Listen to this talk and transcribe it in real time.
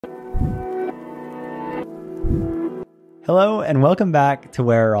Hello and welcome back to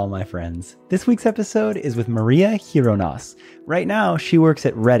Where Are All My Friends? This week's episode is with Maria Gironas. Right now, she works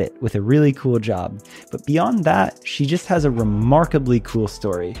at Reddit with a really cool job. But beyond that, she just has a remarkably cool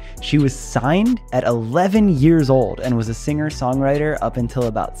story. She was signed at 11 years old and was a singer-songwriter up until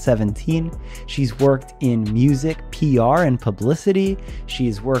about 17. She's worked in music, PR, and publicity.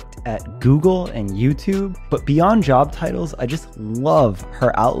 She's worked at Google and YouTube. But beyond job titles, I just love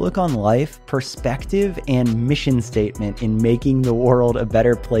her outlook on life, perspective, and mission statement in making the world a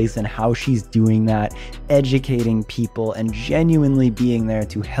better place and how she's doing that, educating people, and genuinely being there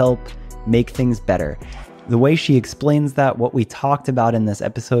to help make things better. The way she explains that, what we talked about in this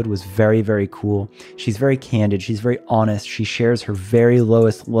episode was very, very cool. She's very candid. She's very honest. She shares her very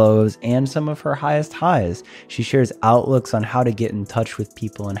lowest lows and some of her highest highs. She shares outlooks on how to get in touch with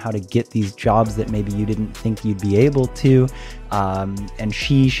people and how to get these jobs that maybe you didn't think you'd be able to. And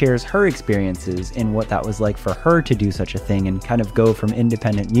she shares her experiences in what that was like for her to do such a thing and kind of go from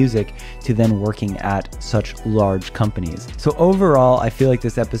independent music to then working at such large companies. So overall, I feel like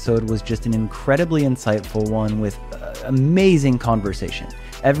this episode was just an incredibly insightful one with amazing conversation.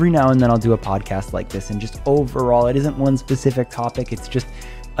 Every now and then I'll do a podcast like this, and just overall, it isn't one specific topic. It's just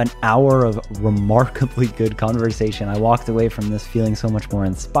an hour of remarkably good conversation. I walked away from this feeling so much more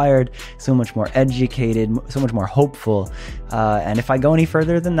inspired, so much more educated, so much more hopeful. And if I go any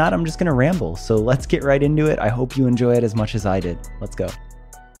further than that, I'm just going to ramble. So let's get right into it. I hope you enjoy it as much as I did. Let's go.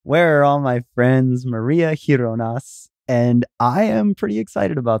 Where are all my friends? Maria Gironas. And I am pretty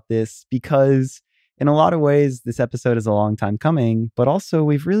excited about this because in a lot of ways, this episode is a long time coming, but also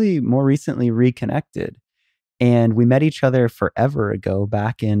we've really more recently reconnected. And we met each other forever ago,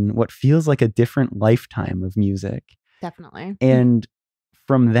 back in what feels like a different lifetime of music. Definitely. And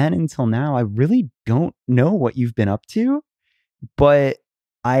from then until now, I really don't know what you've been up to, but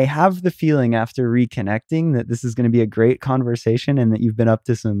I have the feeling after reconnecting that this is going to be a great conversation and that you've been up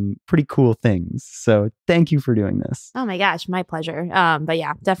to some pretty cool things. So thank you for doing this. Oh my gosh, my pleasure. But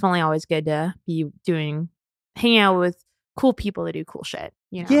yeah, definitely always good to be hanging out with cool people that do cool shit,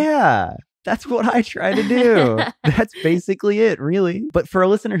 you know? Yeah. That's what I try to do. That's basically it, really. But for a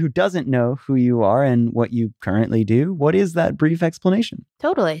listener who doesn't know who you are and what you currently do, what is that brief explanation?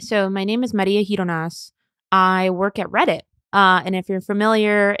 Totally. So my name is Maria Gironas. I work at Reddit. And if you're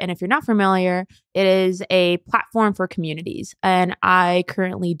familiar, and if you're not familiar, it is a platform for communities. And I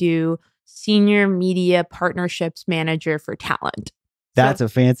currently do Senior Media Partnerships Manager for Talent. That's a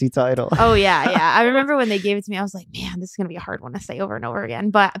fancy title. Oh, yeah. I remember when they gave it to me, I was like, man, this is going to be a hard one to say over and over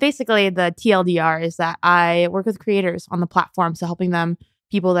again. But basically, the TLDR is that I work with creators on the platform. So helping them,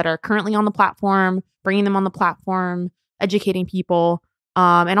 people that are currently on the platform, bringing them on the platform, educating people,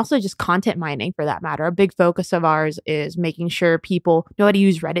 and also just content mining for that matter. A big focus of ours is making sure people know how to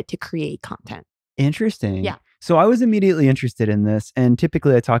use Reddit to create content. Interesting. Yeah. So I was immediately interested in this, and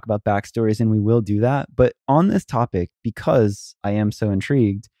typically I talk about backstories and we will do that. But on this topic, because I am so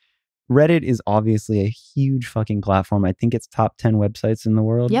intrigued, Reddit is obviously a huge fucking platform. I think it's top 10 websites in the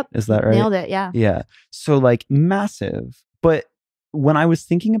world. Yep. Is that right? Nailed it. Yeah. Yeah. So like massive. But when I was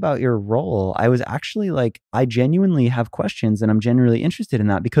thinking about your role, I was actually like, I genuinely have questions and I'm genuinely interested in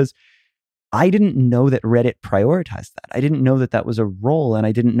that because I didn't know that Reddit prioritized that. I didn't know that that was a role, and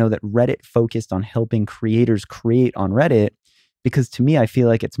I didn't know that Reddit focused on helping creators create on Reddit, because to me, I feel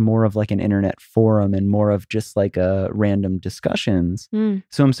like it's more of like an internet forum and more of just like a random discussions.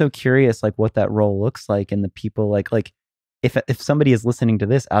 So I'm so curious, like what that role looks like and the people like if somebody is listening to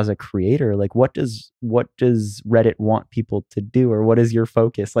this as a creator, like what does Reddit want people to do, or what is your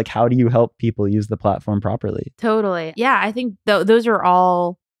focus? Like how do you help people use the platform properly? Totally. Yeah, I think those are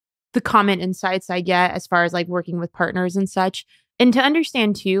all the common insights I get as far as like working with partners and such. And to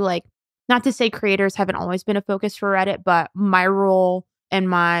understand too, like not to say creators haven't always been a focus for Reddit, but my role and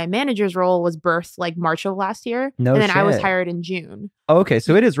my manager's role was birthed like March of last year. No and then shit. I was hired in June. Okay,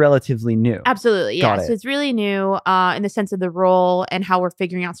 so it is relatively new. Absolutely. Yeah. Got it. So it's really new in the sense of the role and how we're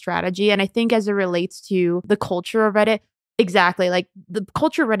figuring out strategy. And I think as it relates to the culture of Reddit, exactly. Like the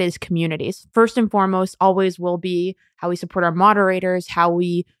culture of Reddit is communities. First and foremost, always will be how we support our moderators, how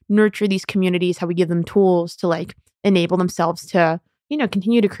we nurture these communities, how we give them tools to like enable themselves to, you know,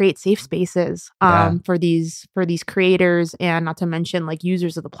 continue to create safe spaces for these creators, and not to mention like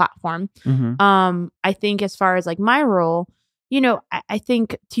users of the platform. I think as far as like my role, you know, I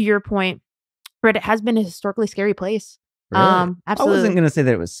think to your point, Reddit has been a historically scary place. Really? Absolutely. I wasn't going to say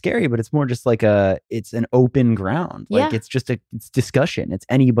that it was scary, but it's more just like it's an open ground. Like it's just it's discussion. It's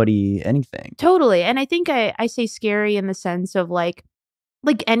anybody, anything. Totally. And I think I say scary in the sense of like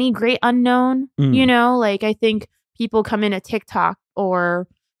any great unknown, you know, like I think people come in at TikTok or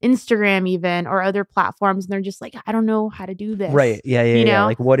Instagram even or other platforms, and they're just like, I don't know how to do this. Right. Yeah. You know?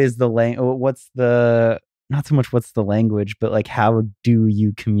 Like, what is the not so much what's the language, but like, how do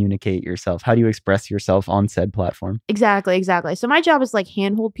you communicate yourself? How do you express yourself on said platform? Exactly. So my job is like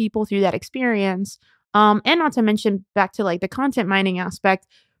handhold people through that experience. And not to mention back to like the content mining aspect,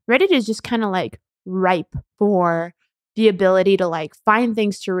 Reddit is just kind of like ripe for the ability to like find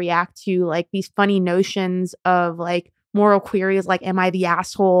things to react to, like these funny notions of like moral queries, like, am I the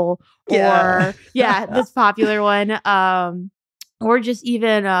asshole? Yeah. Or this popular one. Or just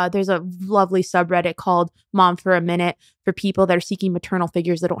even there's a lovely subreddit called Mom for a Minute for people that are seeking maternal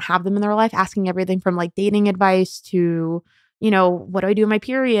figures that don't have them in their life, asking everything from like dating advice to, what do I do in my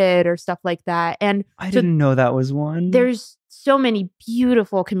period or stuff like that. And I didn't know that was one. There's so many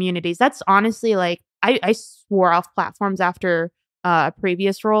beautiful communities. That's honestly like, I swore off platforms after a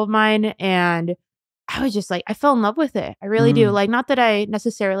previous role of mine. And I was just like, I fell in love with it. I really do. Like, not that I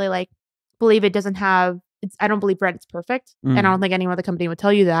necessarily like believe it doesn't have, I don't believe Reddit's perfect. And I don't think any other company would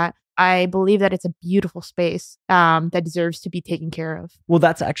tell you that. I believe that it's a beautiful space that deserves to be taken care of. Well,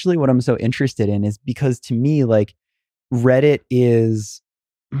 that's actually what I'm so interested in, is because to me, like, Reddit is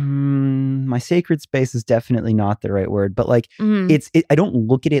my sacred space is definitely not the right word, but like I don't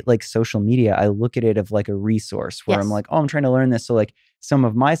look at it like social media. I look at it of like a resource where I'm like, oh, I'm trying to learn this. So like some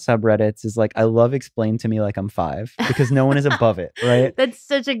of my subreddits is like, I love Explain to Me Like I'm 5 because no one is above it, right? That's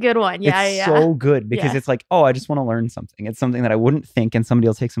such a good one. It's so good because it's like, oh, I just want to learn something. It's something that I wouldn't think, and somebody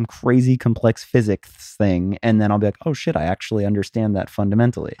will take some crazy complex physics thing and then I'll be like, oh shit, I actually understand that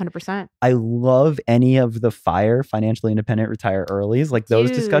fundamentally. 100%. I love any of the FIRE, Financially Independent Retire Earlys, like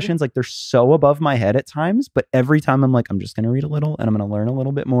those discussions, like they're so above my head at times, but every time I'm like, I'm just going to read a little and I'm going to learn a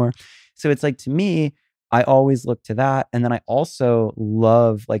little bit more. So it's like, to me, I always look to that. And then I also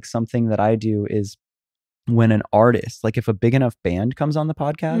love, like, something that I do is when an artist, like if a big enough band comes on the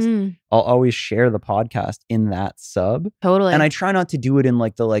podcast, I'll always share the podcast in that sub. Totally. And I try not to do it in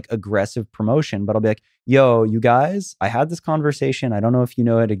like the like aggressive promotion, but I'll be like, yo, you guys, I had this conversation. I don't know if you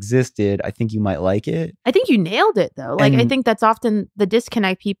know it existed. I think you might like it. I think you nailed it though. Like, I think that's often the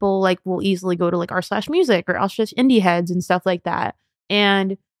disconnect. People like will easily go to like r/music or r/indie heads and stuff like that.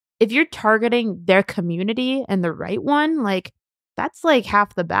 And if you're targeting their community and the right one, like, that's like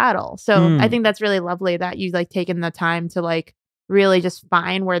half the battle. So I think that's really lovely that you've like taken the time to like really just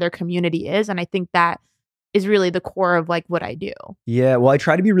find where their community is. And I think that is really the core of like what I do. Yeah. Well, I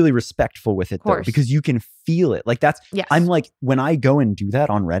try to be really respectful with it though, because you can feel it. Like that's, I'm like, when I go and do that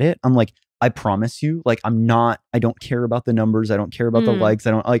on Reddit, I'm like, I promise you, like, I don't care about the numbers. I don't care about the likes.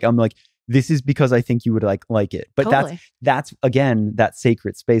 I'm like, this is because I think you would like it. But that's again, that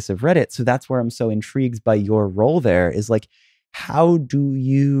sacred space of Reddit. So that's where I'm so intrigued by your role there, is like, how do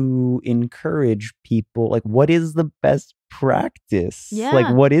you encourage people? Like, what is the best practice? Yeah.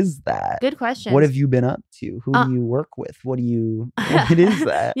 Like, what is that? Good question. What have you been up to? Who do you work with? What is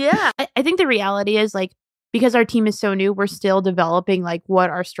that? Yeah. I think the reality is, like, because our team is so new, we're still developing like what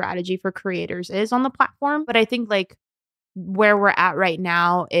our strategy for creators is on the platform. But I think like where we're at right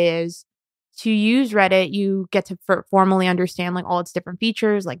now is to use Reddit, you get to formally understand like all its different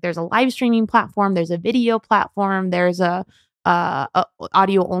features. Like there's a live streaming platform, there's a video platform, there's a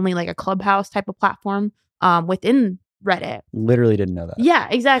audio only, like a Clubhouse type of platform within Reddit. Literally didn't know that. Yeah,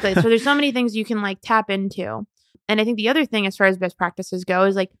 exactly. So there's so many things you can like tap into. And I think the other thing as far as best practices go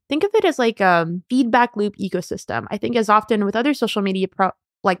is like, think of it as like a feedback loop ecosystem. I think as often with other social media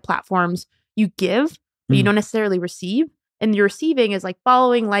platforms, you give, but you don't necessarily receive. And your receiving is like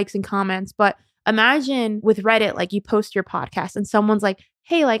following, likes, and comments. But imagine with Reddit, like you post your podcast and someone's like,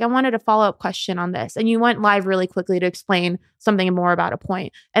 hey, like I wanted a follow-up question on this. And you went live really quickly to explain something more about a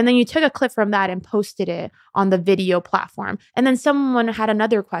point. And then you took a clip from that and posted it on the video platform. And then someone had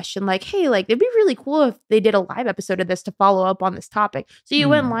another question like, hey, like it'd be really cool if they did a live episode of this to follow up on this topic. So you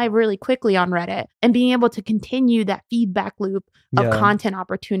went live really quickly on Reddit, and being able to continue that feedback loop of content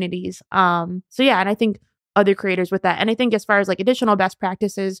opportunities. And I think other creators with that. And I think as far as like additional best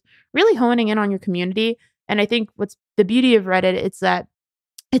practices, really honing in on your community. And I think what's the beauty of Reddit, it's that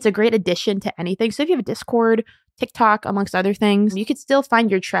it's a great addition to anything. So if you have a Discord, TikTok, amongst other things, you could still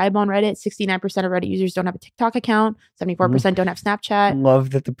find your tribe on Reddit. 69% of Reddit users don't have a TikTok account. 74% don't have Snapchat.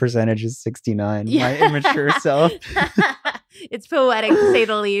 Love that the percentage is 69. My immature self. It's poetic to say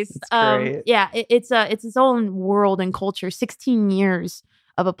the least. It's great. It's its own world and culture. 16 years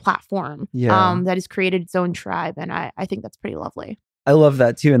of a platform that has created its own tribe. And I think that's pretty lovely. I love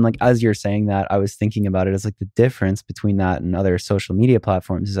that too. And like, as you're saying that, I was thinking about it as like the difference between that and other social media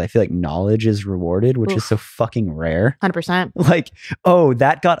platforms is I feel like knowledge is rewarded, which is so fucking rare. 100%. Like, oh,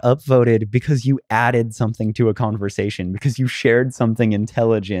 that got upvoted because you added something to a conversation, because you shared something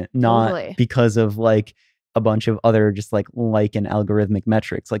intelligent, not Totally. because of like a bunch of other just like and algorithmic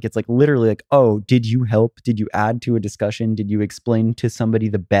metrics. Like, it's like literally like, oh, did you help? Did you add to a discussion? Did you explain to somebody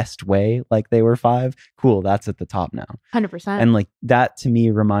the best way like they were 5? Cool, that's at the top now. 100%. And like that to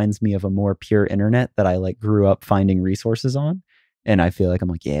me reminds me of a more pure internet that I like grew up finding resources on. And I feel like I'm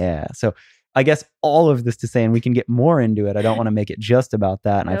like, yeah. So I guess all of this to say, and we can get more into it. I don't want to make it just about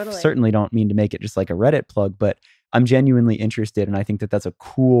that. And Totally. I certainly don't mean to make it just like a Reddit plug, but I'm genuinely interested. And I think that that's a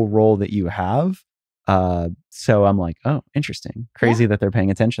cool role that you have. So I'm like, oh, interesting. Crazy that they're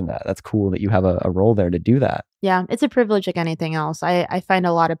paying attention to that. That's cool that you have a role there to do that. Yeah, it's a privilege like anything else. I find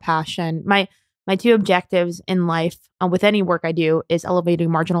a lot of passion. My 2 objectives in life with any work I do is elevating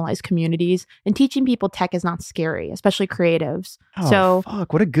marginalized communities and teaching people tech is not scary, especially creatives. Oh, so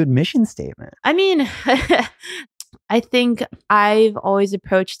fuck, what a good mission statement. I mean, I think I've always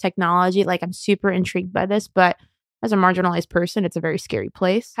approached technology like I'm super intrigued by this, but as a marginalized person, it's a very scary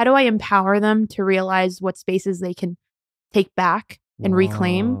place. How do I empower them to realize what spaces they can take back and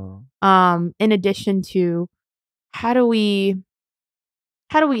reclaim? In addition to how do we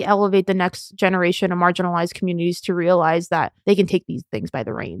elevate the next generation of marginalized communities to realize that they can take these things by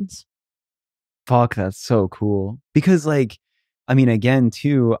the reins? Fuck, that's so cool. Because like, I mean, again,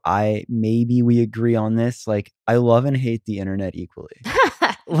 too, maybe we agree on this. Like, I love and hate the internet equally.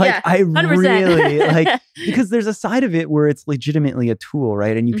 Like, Yeah, I 100%. really like, because there's a side of it where it's legitimately a tool,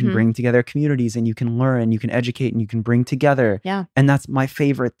 right? And you can bring together communities and you can learn, you can educate and you can bring together. Yeah. And that's my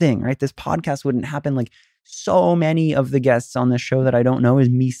favorite thing, right? This podcast wouldn't happen. Like, so many of the guests on this show that I don't know is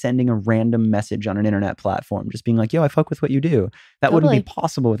me sending a random message on an internet platform, just being like, yo, I fuck with what you do. That wouldn't be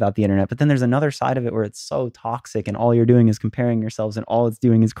possible without the internet. But then there's another side of it where it's so toxic and all you're doing is comparing yourselves and all it's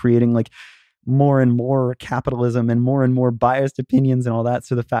doing is creating like more and more capitalism and more biased opinions and all that.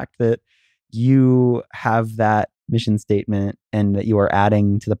 So the fact that you have that mission statement and that you are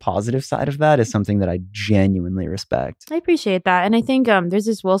adding to the positive side of that is something that I genuinely respect. I appreciate that. And I think there's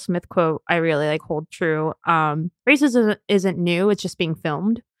this Will Smith quote I really like hold true. Racism isn't new, it's just being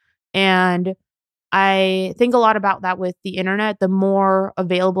filmed. And I think a lot about that with the internet. The more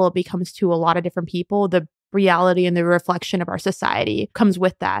available it becomes to a lot of different people, the reality and the reflection of our society comes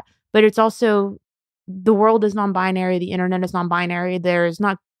with that. But it's also, the world is non-binary, the internet is non-binary. There's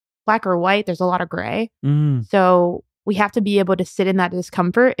not black or white, there's a lot of gray. So we have to be able to sit in that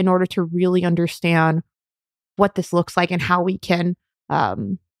discomfort in order to really understand what this looks like and how we can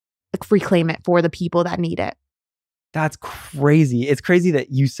reclaim it for the people that need it. That's crazy. It's crazy that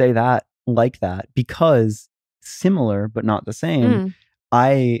you say that like that, because similar but not the same.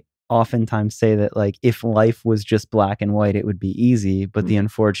 I oftentimes say that like if life was just black and white, it would be easy. But the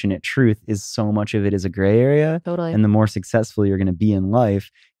unfortunate truth is so much of it is a gray area. Totally. And the more successful you're going to be in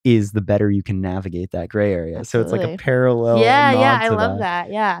life is the better you can navigate that gray area. Absolutely. So it's like a parallel. Yeah, I love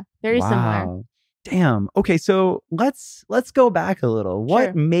that. Yeah, very similar. Damn. Okay, so let's go back a little.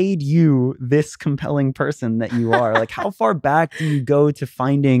 What made you this compelling person that you are? Like, how far back do you go to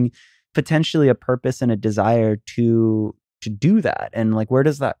finding potentially a purpose and a desire to do that? And like, where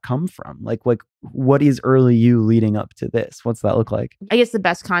does that come from? Like what is early you leading up to this? What's that look like? I guess the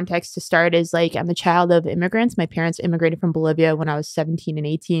best context to start is like, I'm the child of immigrants. My parents immigrated from Bolivia when I was 17 and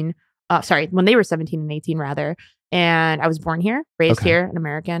 18. When they were 17 and 18 rather. And I was born here, raised here, an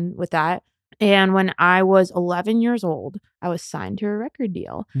American with that. And when I was 11 years old, I was signed to a record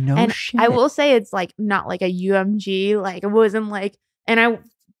deal. No shit. I will say it's like not like a UMG. Like it wasn't like,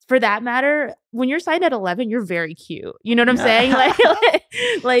 for that matter, when you're signed at 11, you're very cute. You know what I'm saying? Like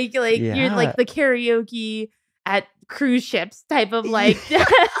you're like the karaoke at cruise ships type of like, you know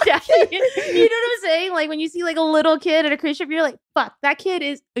what I'm saying? Like when you see like a little kid at a cruise ship, you're like, fuck, that kid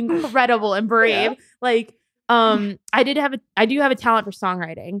is incredible and brave. Like, I do have a talent for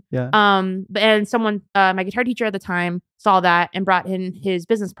songwriting. And someone, my guitar teacher at the time saw that and brought in his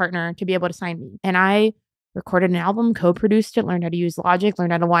business partner to be able to sign me. And I recorded an album, co-produced it, learned how to use Logic,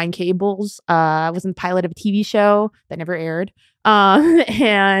 learned how to wind cables. I was in the pilot of a TV show that never aired.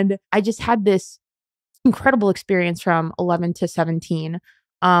 And I just had this incredible experience from 11 to 17,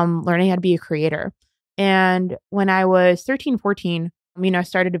 learning how to be a creator. And when I was 13, 14, I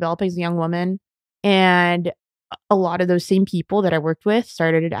started developing as a young woman. And a lot of those same people that I worked with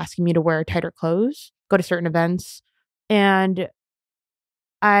started asking me to wear tighter clothes, go to certain events. And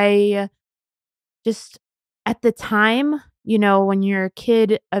I just, at the time, when you're a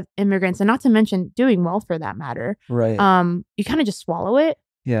kid of immigrants, and not to mention doing well for that matter, Right. you kind of just swallow it.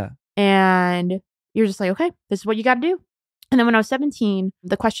 Yeah. And you're just like, okay, this is what you got to do. And then when I was 17,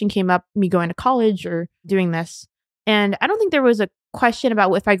 the question came up, me going to college or doing this. And I don't think there was a question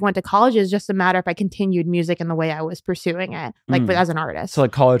about if I went to college. It's just a matter if I continued music in the way I was pursuing it, like as an artist. So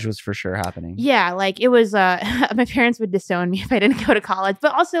like college was for sure happening. Yeah, like it was, my parents would disown me if I didn't go to college.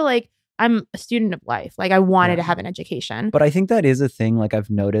 But also like, I'm a student of life. Like I wanted to have an education. But I think that is a thing. Like I've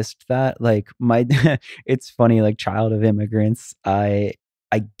noticed that like it's funny, like child of immigrants, I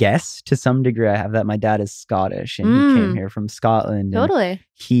guess to some degree I have that. My dad is Scottish and he came here from Scotland. Totally.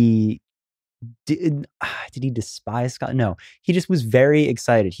 He did he despise Scotland? No, he just was very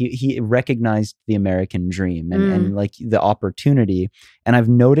excited. He recognized the American dream and like the opportunity. And I've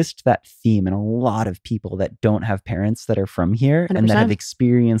noticed that theme in a lot of people that don't have parents that are from here 100%. and that have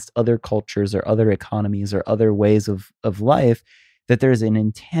experienced other cultures or other economies or other ways of life, that there's an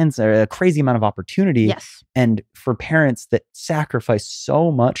intense or a crazy amount of opportunity. Yes. And for parents that sacrifice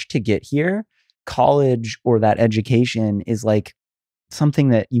so much to get here, college or that education is like something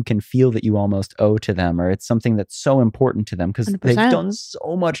that you can feel that you almost owe to them, or it's something that's so important to them because they've done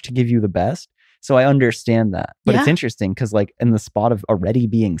so much to give you the best. So I understand that. But it's interesting because like in the spot of already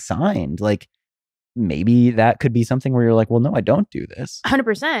being signed, like maybe that could be something where you're like, well, no, I don't do this.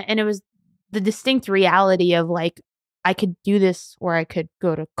 100%. And it was the distinct reality of like, I could do this or I could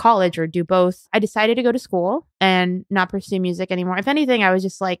go to college or do both. I decided to go to school and not pursue music anymore. If anything, I was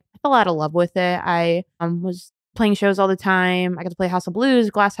just like, I fell out of love with it. I was playing shows all the time. I got to play House of Blues,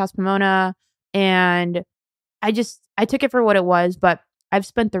 Glass House Pomona. And I took it for what it was, but I've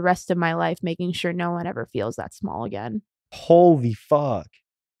spent the rest of my life making sure no one ever feels that small again. Holy fuck.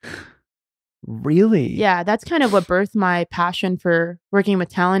 Really? Yeah, that's kind of what birthed my passion for working with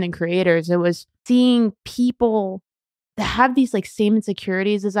talent and creators. It was seeing people that have these like same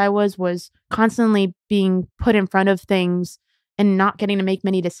insecurities as I was constantly being put in front of things and not getting to make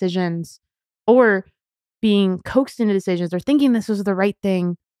many decisions, or being coaxed into decisions or thinking this was the right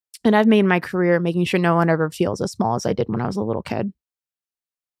thing. And I've made my career making sure no one ever feels as small as I did when I was a little kid.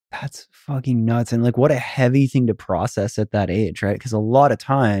 That's fucking nuts. And like, what a heavy thing to process at that age, right? Because a lot of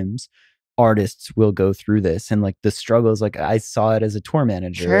times artists will go through this and like the struggles, like I saw it as a tour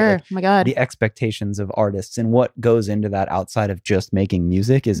manager. Sure. Like, oh my God. The expectations of artists and what goes into that outside of just making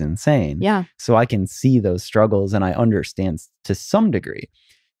music is insane. Yeah. So I can see those struggles and I understand to some degree.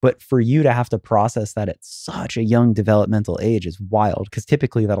 But for you to have to process that at such a young developmental age is wild, because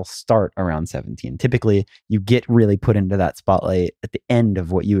typically that'll start around 17. Typically you get really put into that spotlight at the end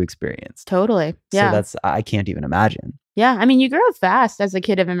of what you experienced. Totally. Yeah. So I can't even imagine. Yeah. I mean, you grow up fast as a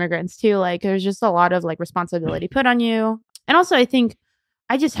kid of immigrants too. Like there's just a lot of like responsibility put on you. And also I think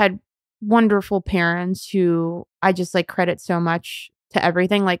I just had wonderful parents who I just like credit so much to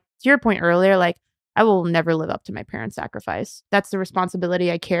everything. Like to your point earlier, like I will never live up to my parents' sacrifice. That's the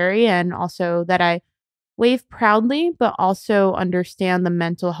responsibility I carry, and also that I wave proudly, but also understand the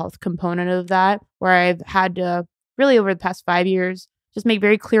mental health component of that, where I've had to really over the past 5 years just make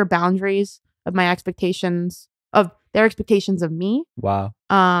very clear boundaries of my expectations, of their expectations of me. Wow.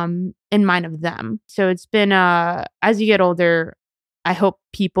 And mine of them. So it's been as you get older, I hope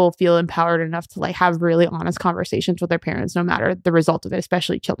people feel empowered enough to like have really honest conversations with their parents, no matter the result of it,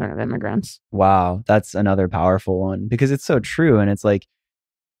 especially children of immigrants. Wow. That's another powerful one, because it's so true. And it's like,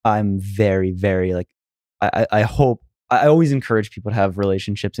 I'm very, very like, I hope, I always encourage people to have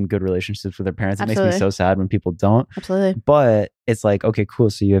relationships and good relationships with their parents. It Absolutely. makes me so sad when people don't. Absolutely. But it's like, okay, cool.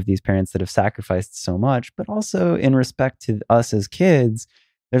 So you have these parents that have sacrificed so much, but also in respect to us as kids,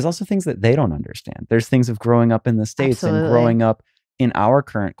 there's also things that they don't understand. There's things of growing up in the States Absolutely. and growing up in our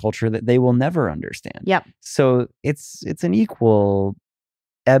current culture that they will never understand. Yep. So it's an equal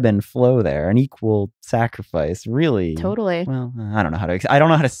ebb and flow there, an equal sacrifice, really. Totally. Well, I don't know how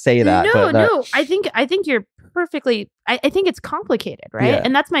to say that. No. I think you're perfectly. I think it's complicated, right? Yeah.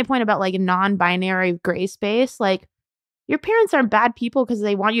 And that's my point about like a non-binary gray space. Like your parents aren't bad people because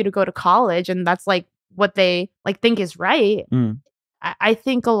they want you to go to college, and that's like what they like think is right. I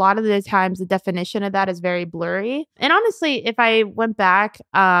think a lot of the times the definition of that is very blurry. And honestly, if I went back,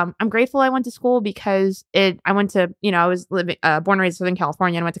 I'm grateful I went to school because I went to, I was born and raised in Southern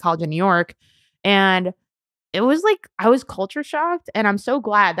California and went to college in New York. And it was like, I was culture shocked. And I'm so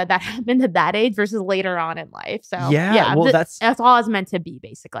glad that happened at that age versus later on in life. So yeah, well, that's all it's meant to be,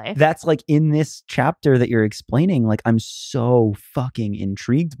 basically. That's like in this chapter that you're explaining, like I'm so fucking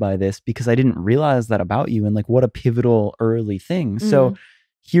intrigued by this because I didn't realize that about you, and like what a pivotal early thing. So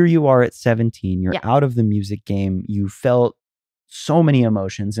here you are at 17, you're out of the music game. You felt so many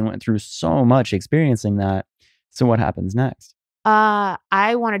emotions and went through so much experiencing that. So what happens next? I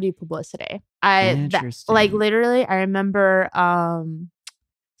want to do publicity. Interesting. Like literally, I remember.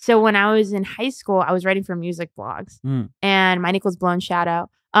 So when I was in high school, I was writing for music blogs, and my Nicholas Blown shout out.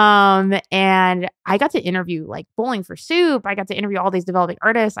 And I got to interview like Bowling for Soup. I got to interview all these developing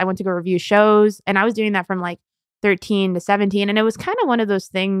artists. I went to go review shows, and I was doing that from like 13 to 17. And it was kind of one of those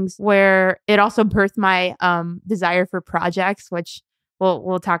things where it also birthed my desire for projects, which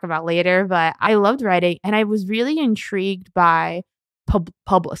we'll talk about later. But I loved writing, and I was really intrigued by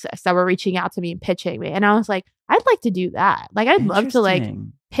publicists that were reaching out to me and pitching me. And I was like, I'd like to do that. Like, I'd love to like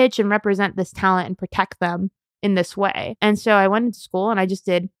pitch and represent this talent and protect them in this way. And so I went into school and I just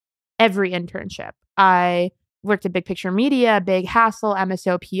did every internship. I worked at Big Picture Media, Big Hassle,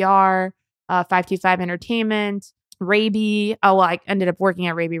 MSO PR, 525 Entertainment, Raby. Oh, well, I ended up working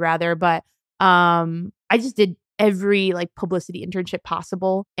at Raby rather, but I just did every like publicity internship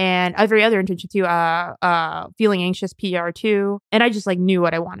possible, and every other internship too, Feeling Anxious PR too. And I just like knew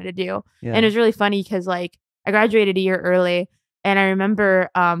what I wanted to do. Yeah. And it was really funny because like I graduated a year early, and I remember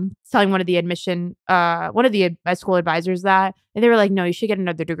telling one of the school advisors that, and they were like, no, you should get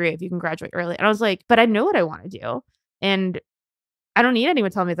another degree if you can graduate early. And I was like, but I know what I want to do, and I don't need anyone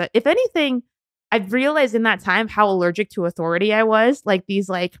telling me that. If anything, I've realized in that time how allergic to authority I was. Like these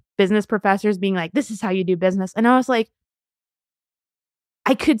like business professors being like, this is how you do business. And I was like,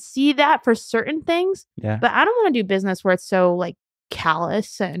 I could see that for certain things, but I don't want to do business where it's so like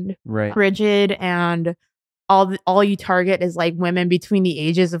callous and rigid, and all you target is like women between the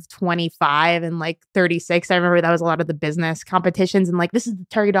ages of 25 and like 36. I remember that was a lot of the business competitions, and like this is the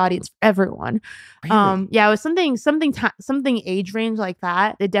target audience for everyone. Really? Yeah, it was something age range like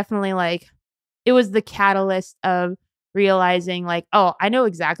that. It definitely like it was the catalyst of realizing like, oh, I know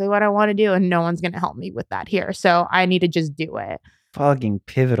exactly what I want to do, and no one's going to help me with that here. So I need to just do it. Fucking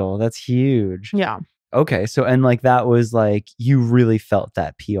pivotal. That's huge. Yeah. Okay. So, and like that was like, you really felt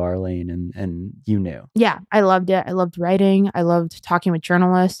that PR lane and you knew. Yeah. I loved it. I loved writing. I loved talking with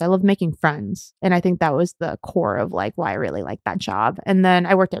journalists. I loved making friends. And I think that was the core of like why I really liked that job. And then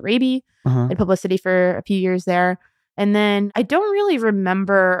I worked at Raby in publicity for a few years there. And then I don't really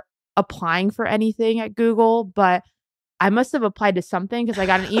remember applying for anything at Google, but I must have applied to something because I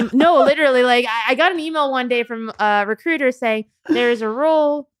got an email. No, literally, like I got an email one day from a recruiter saying there's a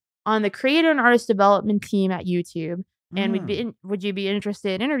role on the creator and artist development team at YouTube, and would you be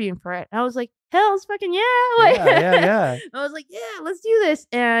interested in interviewing for it? And I was like, hell's fucking yeah. Like, yeah. I was like, yeah, let's do this.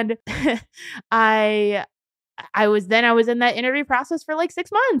 And I was in that interview process for like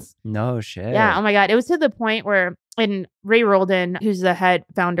 6 months. No shit. Yeah. Oh my God. It was to the point where, and Ray Roldan, who's the head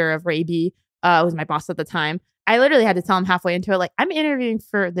founder of Raby, was my boss at the time. I literally had to tell him halfway into it, like, I'm interviewing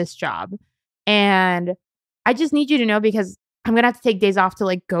for this job, and I just need you to know because I'm going to have to take days off to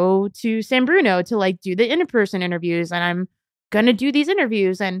like go to San Bruno to like do the in-person interviews. And I'm going to do these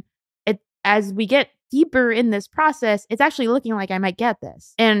interviews. And as we get deeper in this process, it's actually looking like I might get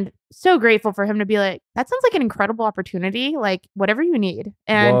this. And so grateful for him to be like, that sounds like an incredible opportunity. Like whatever you need.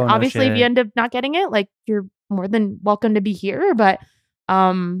 And obviously if you end up not getting it, like you're more than welcome to be here. But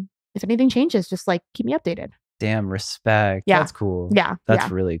if anything changes, just like keep me updated. Damn, respect. Yeah. That's cool. Yeah.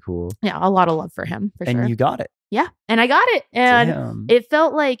 That's really cool. Yeah. A lot of love for him. For sure. And you got it. Yeah. And I got it. And it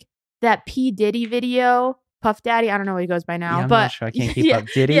felt like that P. Diddy video, Puff Daddy. I don't know what he goes by now. Yeah, I'm but not sure. I can't keep up.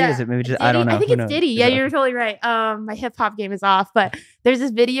 Diddy? Is it maybe just, Diddy? I don't know. I think it's Diddy. Yeah, you're totally right. My hip hop game is off. But there's this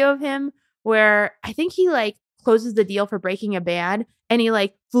video of him where I think he like closes the deal for Breaking a Band, and he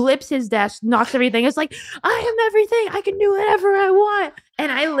like flips his desk, knocks everything. It's like, I am everything. I can do whatever I want.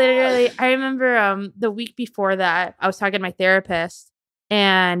 And I remember the week before that, I was talking to my therapist,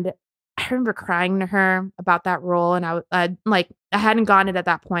 and I remember crying to her about that role. And I hadn't gotten it at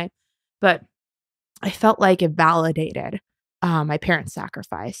that point, but I felt like it validated my parents'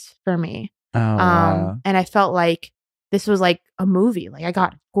 sacrifice for me. Oh, wow. And I felt like this was like a movie. Like I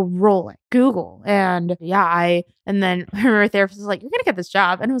got a role at Google. And yeah, and then her therapist was like, you're going to get this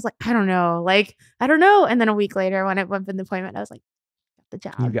job. And I was like, I don't know. And then a week later when I went for the appointment, I was like, got the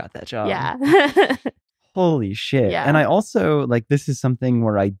job. You got that job. Yeah. Holy shit. Yeah. And I also like, this is something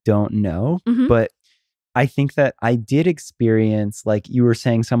where I don't know, but I think that I did experience, like you were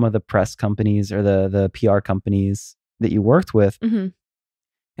saying, some of the press companies or the PR companies that you worked with.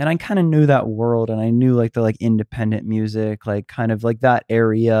 And I kind of knew that world, and I knew like the like independent music, like kind of like that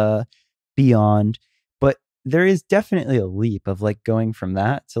area beyond. But there is definitely a leap of like going from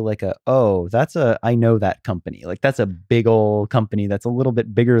that to like I know that company. Like that's a big old company that's a little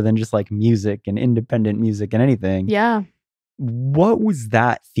bit bigger than just like music and independent music and anything. Yeah. What was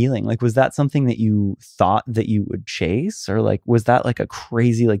that feeling? Like, was that something that you thought that you would chase? Or like, was that like a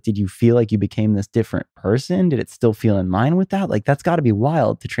crazy, like, did you feel like you became this different person? Did it still feel in line with that? Like, that's got to be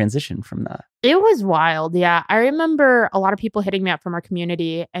wild to transition from that. It was wild. Yeah. I remember a lot of people hitting me up from our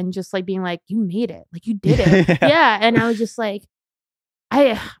community and just like being like, you made it. Like you did it. Yeah. And I was just like,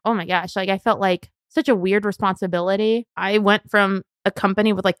 oh my gosh. Like I felt like such a weird responsibility. I went from a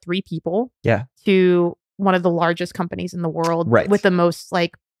company with like 3 people Yeah. to one of the largest companies in the world Right. with the most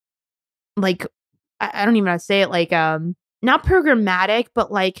like I don't even know how to say it, like not programmatic,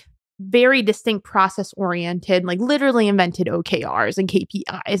 but like very distinct process oriented, like literally invented OKRs and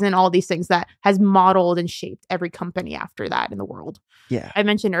KPIs and all these things that has modeled and shaped every company after that in the world. Yeah. I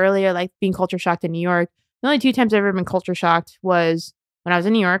mentioned earlier, like being culture shocked in New York. The only 2 times I've ever been culture shocked was when I was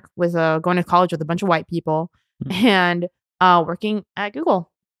in New York with going to college with a bunch of white people and working at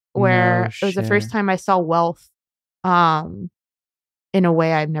Google, where it was the first time I saw wealth in a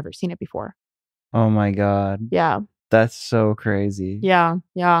way I've never seen it before. Oh my God. Yeah. That's so crazy. Yeah.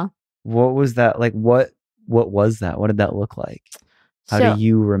 Yeah. What was that? Like, what was that? What did that look like? How So, do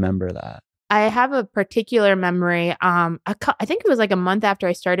you remember that? I have a particular memory. I think it was like a month after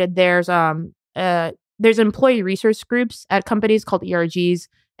I started. There's employee resource groups at companies called ERGs,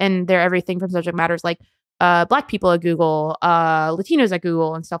 and they're everything from subject matters like Black people at Google, Latinos at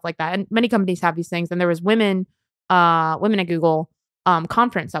Google, and stuff like that. And many companies have these things. And there was women at Google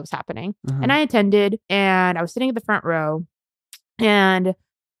conference that was happening, and I attended, and I was sitting at the front row, and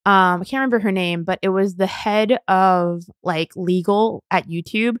I can't remember her name, but it was the head of like legal at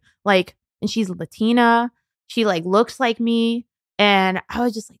YouTube, like, and she's Latina. She like looks like me. And I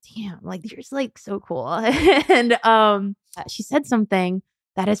was just like, damn, like you're just like so cool. And she said something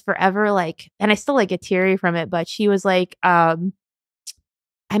that is forever like, and I still like get teary from it, but she was like, I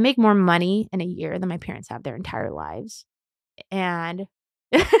make more money in a year than my parents have their entire lives. And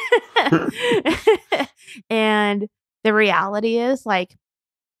and the reality is like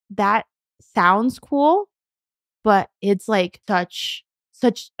that sounds cool, but it's like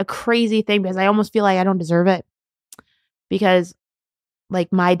such a crazy thing because I almost feel like I don't deserve it because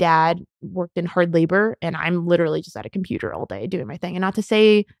like my dad worked in hard labor and I'm literally just at a computer all day doing my thing. And not to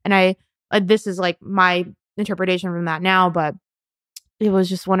say, and I this is like my interpretation from that now, but it was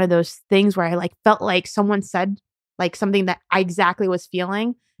just one of those things where I like felt like someone said like something that I exactly was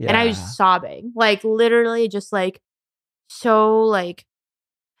feeling. Yeah. And I was sobbing, like literally just like, so like,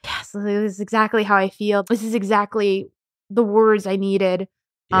 yes, this is exactly how I feel. This is exactly the words I needed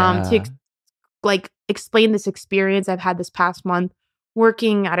to like explain this experience I've had this past month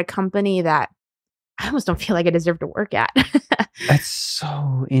working at a company that I almost don't feel like I deserve to work at. That's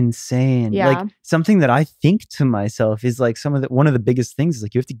so insane. Yeah. Like something that I think to myself is like one of the biggest things is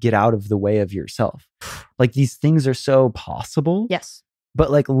like you have to get out of the way of yourself. Like these things are so possible. Yes.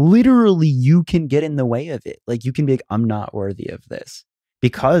 But like literally you can get in the way of it. Like you can be like, I'm not worthy of this.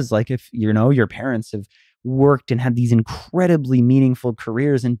 Because like if you know your parents have worked and had these incredibly meaningful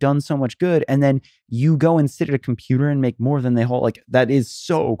careers and done so much good, and then you go and sit at a computer and make more than they hold, like that is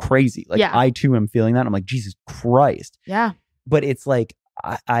so crazy. Like I too am feeling that. I'm like, Jesus Christ. Yeah. But it's like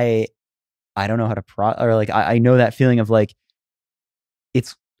I don't know how to or like I know that feeling of like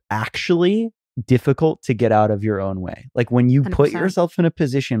it's actually difficult to get out of your own way. Like when you 100%. put yourself in a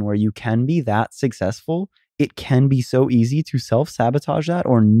position where you can be that successful, it can be so easy to self-sabotage that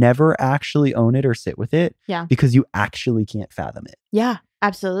or never actually own it or sit with it. Yeah. Because you actually can't fathom it. Yeah,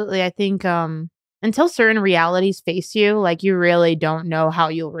 absolutely. I think until certain realities face you, like you really don't know how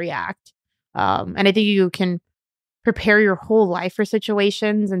you'll react. And I think you can prepare your whole life for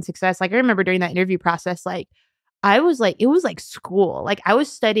situations and success. Like I remember during that interview process, like I was like, it was like school. Like I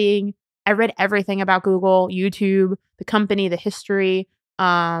was studying, I read everything about Google, YouTube, the company, the history.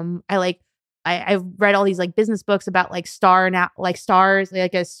 I read all these like business books about like stars,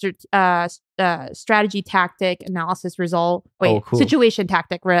 like a strategy tactic analysis result. Cool. Situation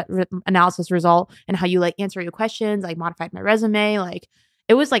tactic analysis result, and how you like answer your questions. Like modified my resume. Like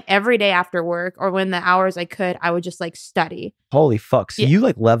it was like every day after work or when the hours I could, I would just like study. Holy fuck! So you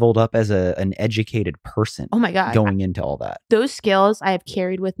like leveled up as an educated person. Oh my God! Going into all that, those skills I have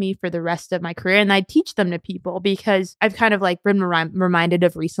carried with me for the rest of my career, and I teach them to people because I've kind of like been reminded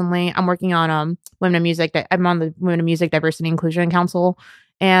of recently. I'm working on women in music. I'm on the Women in Music Diversity Inclusion Council,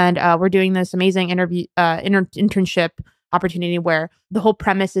 and we're doing this amazing internship opportunity where the whole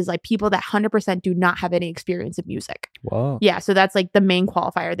premise is like people that 100% do not have any experience in music. Whoa. Yeah. So that's like the main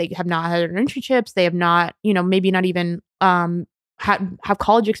qualifier. They have not had internships. They have not, maybe not even have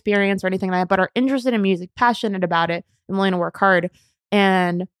college experience or anything like that, but are interested in music, passionate about it, and willing to work hard.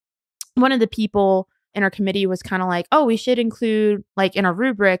 And one of the people and our committee was kind of like, oh, we should include like in our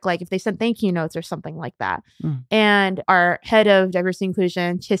rubric, like if they sent thank you notes or something like that. And our head of diversity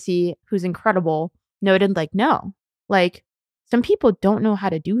inclusion, Chissy, who's incredible, noted like, no, like some people don't know how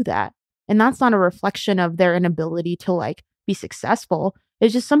to do that. And that's not a reflection of their inability to like be successful.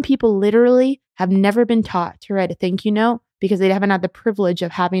 It's just some people literally have never been taught to write a thank you note because they haven't had the privilege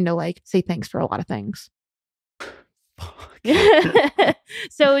of having to like say thanks for a lot of things.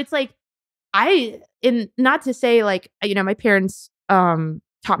 So it's like, not to say like, you know, my parents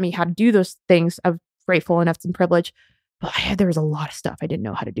taught me how to do those things. I'm grateful enough and privileged. But there was a lot of stuff I didn't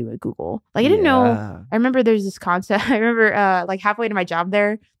know how to do at Google. Like I didn't know. I remember there's this concept. I remember like halfway to my job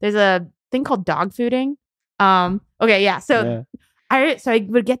there's a thing called dog fooding. Okay, yeah. So I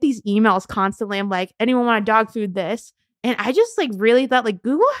would get these emails constantly. I'm like, anyone want to dog food this? And I just like really thought like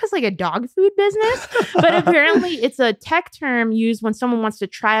Google has like a dog food business, but apparently it's a tech term used when someone wants to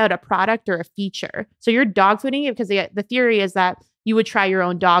try out a product or a feature. So you're dog fooding it because the theory is that you would try your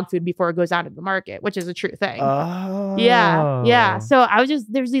own dog food before it goes out into the market, which is a true thing. Oh. Yeah. So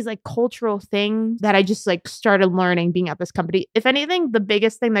there's these like cultural things that I just like started learning being at this company. If anything, the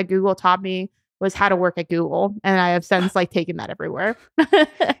biggest thing that Google taught me was how to work at Google. And I have since like taken that everywhere.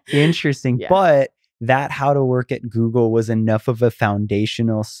 Interesting. Yeah. But that how to work at Google was enough of a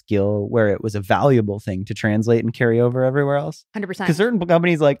foundational skill where it was a valuable thing to translate and carry over everywhere else. 100%. Because certain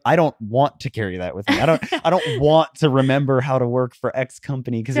companies like, I don't want to carry that with me. I don't want to remember how to work for X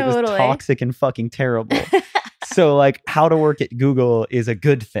company because it was toxic and fucking terrible. So like how to work at Google is a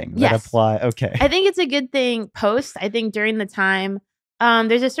good thing that apply. Okay. I think it's a good thing post. I think during the time,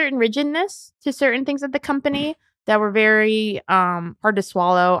 there's a certain rigidness to certain things at the company that were very hard to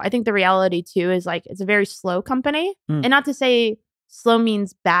swallow. I think the reality too is like it's a very slow company. And not to say slow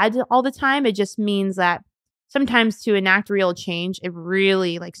means bad all the time. It just means that sometimes to enact real change, it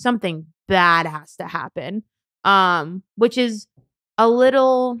really like something bad has to happen, which is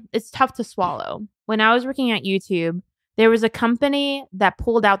it's tough to swallow. When I was working at YouTube, there was a company that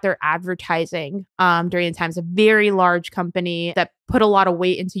pulled out their advertising during the times, a very large company that put a lot of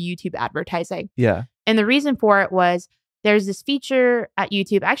weight into YouTube advertising. Yeah. And the reason for it was there's this feature at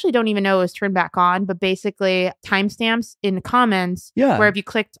YouTube. I actually don't even know it was turned back on, but basically timestamps in the comments where if you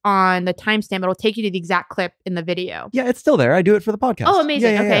clicked on the timestamp, it'll take you to the exact clip in the video. Yeah, it's still there. I do it for the podcast. Oh,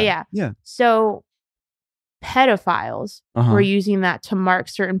 amazing. Yeah. So pedophiles were using that to mark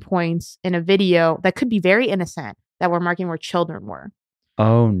certain points in a video that could be very innocent that were marking where children were.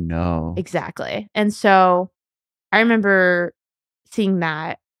 Oh, no. Exactly. And so I remember seeing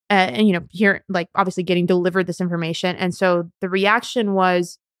that. And, you know, here, like obviously getting delivered this information. And so the reaction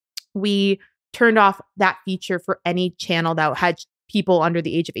was we turned off that feature for any channel that had people under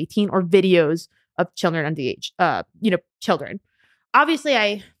the age of 18 or videos of children under the age, children. Obviously,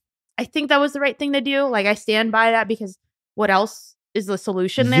 I think that was the right thing to do. Like I stand by that because what else is the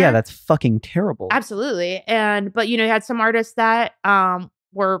solution there? Yeah, that's fucking terrible. Absolutely. But, you know, you had some artists that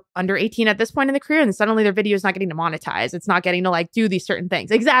were under 18 at this point in the career, and suddenly their video is not getting to monetize. It's not getting to like do these certain things.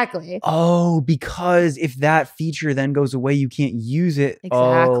 Exactly. Oh, because if that feature then goes away, you can't use it.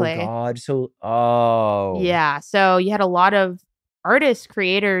 Exactly. Oh God. So, yeah. So you had a lot of artists,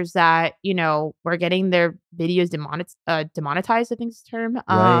 creators that, you know, were getting their videos demonetized, I think is the term.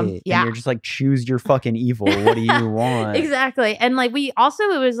 Right. Yeah. And you're just like, choose your fucking evil. What do you want? Exactly. And like it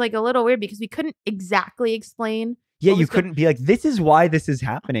was like a little weird because we couldn't exactly explain. Yeah, you couldn't be like, this is why this is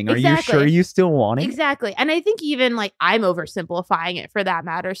happening. Are you sure you still want it? Exactly. And I think even like I'm oversimplifying it for that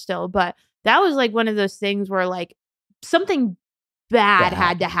matter still. But that was like one of those things where like something bad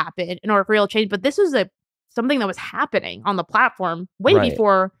had to happen in order for real change. But this was something that was happening on the platform way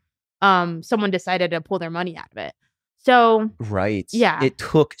before someone decided to pull their money out of it. So, yeah, it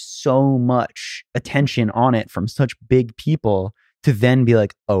took so much attention on it from such big people to then be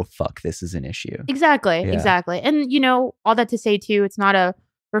like, oh, fuck, this is an issue. Exactly. And, you know, all that to say, too, it's not a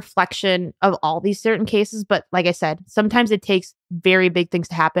reflection of all these certain cases. But like I said, sometimes it takes very big things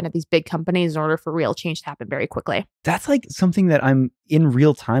to happen at these big companies in order for real change to happen very quickly. That's like something that I'm in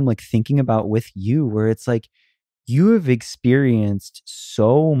real time, like thinking about with you, where it's like, you have experienced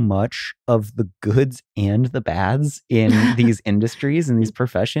so much of the goods and the bads in these industries and these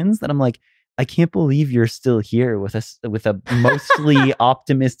professions that I'm like, I can't believe you're still here with a mostly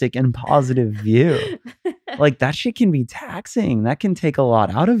optimistic and positive view. Like that shit can be taxing. That can take a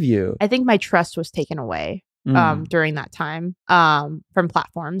lot out of you. I think my trust was taken away during that time from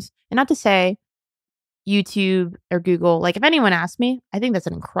platforms. And not to say YouTube or Google, like if anyone asked me, I think that's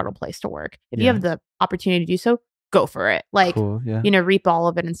an incredible place to work. If you have the opportunity to do so, go for it. Like, you know, reap all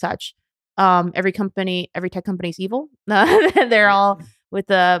of it and such. Every tech company is evil. They're all but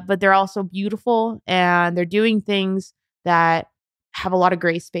they're also beautiful and they're doing things that have a lot of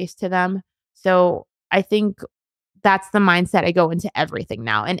gray space to them. So I think that's the mindset I go into everything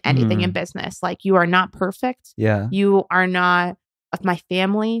now and anything in business. Like, you are not perfect. Yeah. You are not of my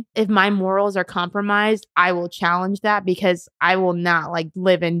family. If my morals are compromised, I will challenge that, because I will not like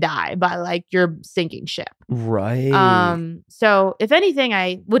live and die by like your sinking ship. Right. So if anything,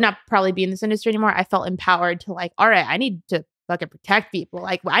 I would not probably be in this industry anymore. I felt empowered to like, all right, I need to fucking protect people.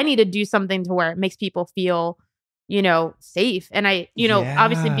 Like, I need to do something to where it makes people feel, safe. And I,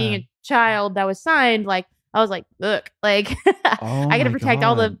 obviously being a child that was signed, like, I was like, look, like Oh I got to my protect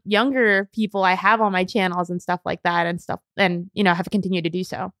all the God. younger people I have on my channels and stuff like that and have continued to do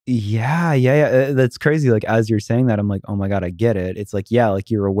so. Yeah. That's crazy. Like, as you're saying that, I'm like, oh my God, I get it. It's like, yeah, like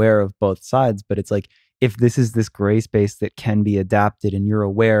you're aware of both sides, but it's like, if this is this gray space that can be adapted and you're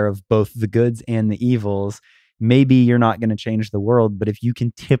aware of both the goods and the evils, maybe you're not going to change the world, but if you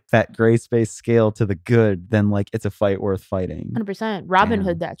can tip that gray space scale to the good, then like it's a fight worth fighting. 100%. Robin Damn.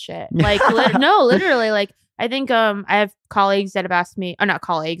 Hood that shit. Like, no, literally. Like, I think I have colleagues that have asked me, or not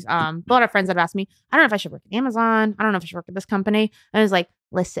colleagues, a lot of friends that have asked me, I don't know if I should work at Amazon. I don't know if I should work at this company. And I was like,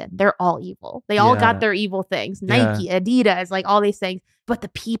 listen, they're all evil. They all got their evil things. Nike, Adidas, like all these things. But the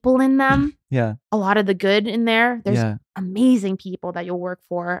people in them, a lot of the good in there, there's amazing people that you'll work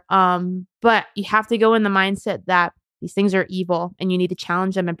for. But you have to go in the mindset that these things are evil and you need to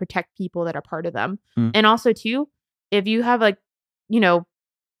challenge them and protect people that are part of them. And also too, if you have like,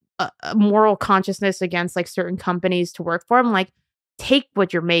 a moral consciousness against like certain companies to work for them, like, take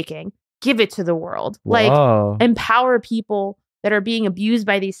what you're making, give it to the world. Whoa. Like, empower people that are being abused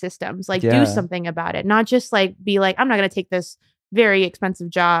by these systems. Like, do something about it. Not just like be like, I'm not going to take this very expensive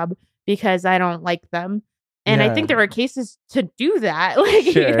job because I don't like them. And I think there are cases to do that.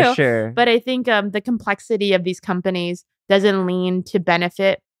 Like, Sure. But I think the complexity of these companies doesn't lean to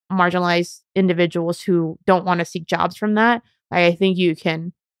benefit marginalized individuals who don't want to seek jobs from that. I think you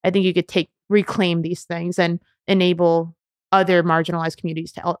could reclaim these things and enable other marginalized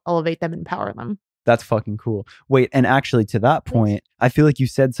communities to elevate them and empower them. That's fucking cool. Wait, and actually to that point, I feel like you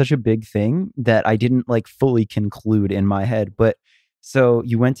said such a big thing that I didn't like fully conclude in my head. But so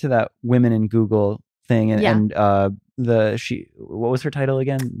you went to that Women in Google thing and what was her title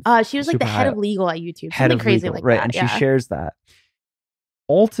again? She was like the head of legal at YouTube. Head Something of crazy legal, like right? that. And she shares that.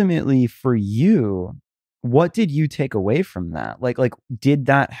 Ultimately, for you, what did you take away from that? Like, did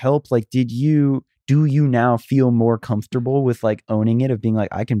that help? Like, do you now feel more comfortable with like owning it, of being like,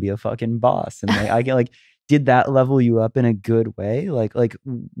 I can be a fucking boss, and like I get like, did that level you up in a good way? Like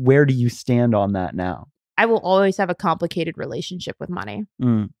where do you stand on that now? I will always have a complicated relationship with money.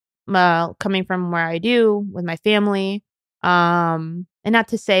 Coming from where I do with my family, and not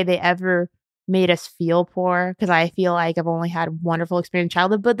to say they ever made us feel poor, because I feel like I've only had wonderful experience in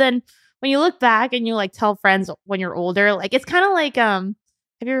childhood. But then when you look back and you like tell friends when you're older, like it's kind of like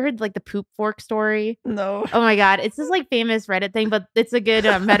have you ever heard like the poop fork story? No. Oh my God, it's this like famous Reddit thing, but it's a good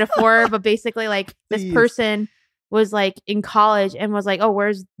metaphor. But basically, like this person was like in college and was like, "Oh,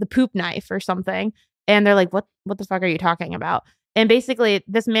 where's the poop knife or something?" And they're like, "What the fuck are you talking about?" And basically,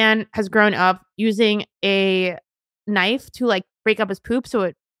 this man has grown up using a knife to like break up his poop so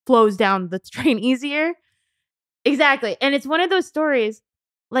it flows down the drain easier. Exactly. And it's one of those stories,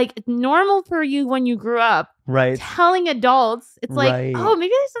 like, normal for you when you grew up. Right. Telling adults, it's like, oh,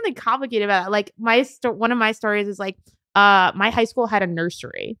 maybe there's something complicated about it. Like one of my stories is like, my high school had a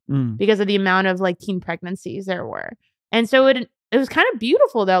nursery because of the amount of like teen pregnancies there were. And so it was kind of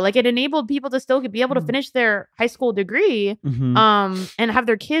beautiful though. Like, it enabled people to still be able to finish their high school degree, and have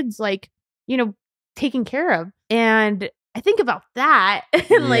their kids like, taken care of. And I think about that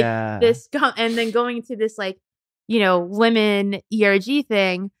and like this, and then going to this like, women ERG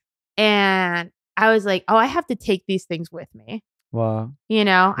thing. And I was like, oh, I have to take these things with me. Wow.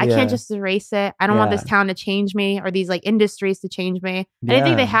 I can't just erase it. I don't want this town to change me or these like industries to change me. And I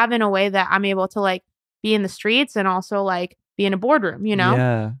think they have in a way that I'm able to like be in the streets and also like be in a boardroom,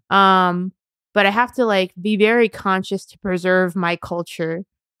 but I have to like be very conscious to preserve my culture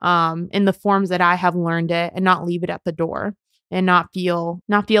in the forms that I have learned it, and not leave it at the door, and not feel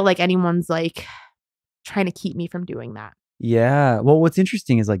like anyone's like trying to keep me from doing that. Yeah. Well, what's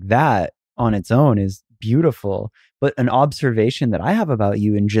interesting is like that on its own is beautiful, but an observation that I have about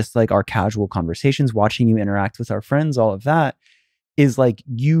you in just like our casual conversations, watching you interact with our friends, all of that, is like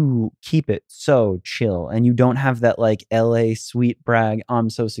you keep it so chill, and you don't have that like LA sweet brag,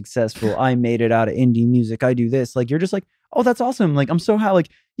 I'm so successful, I made it out of indie music, I do this. Like, you're just like, oh, that's awesome. Like, I'm so happy. Like,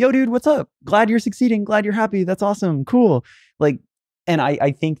 yo, dude, what's up? Glad you're succeeding. Glad you're happy. That's awesome. Cool. Like, and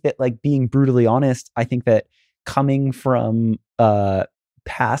I think that like being brutally honest, I think that coming from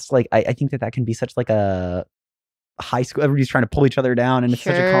past, like, I think that can be such like a high school, everybody's trying to pull each other down and it's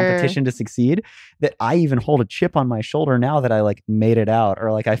such a Sure. competition to succeed, that I even hold a chip on my shoulder now that I like made it out,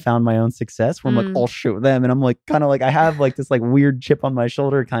 or like I found my own success where I'm like, I'll show them. And I'm like, kind of like, I have like this like weird chip on my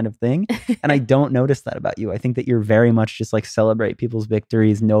shoulder kind of thing. And I don't notice that about you. I think that you're very much just like celebrate people's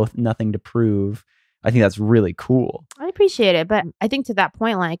victories, nothing to prove. I think that's really cool. I appreciate it. But I think to that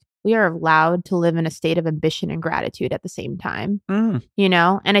point, like, we are allowed to live in a state of ambition and gratitude at the same time, you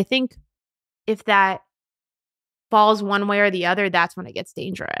know? And I think if that falls one way or the other, that's when it gets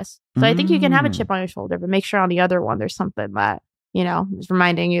dangerous. So I think you can have a chip on your shoulder, but make sure on the other one, there's something that, you know, is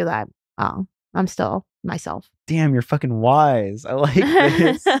reminding you that, oh, I'm still myself. Damn, you're fucking wise. I like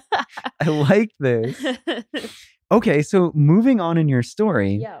this. I like this. Okay, so moving on in your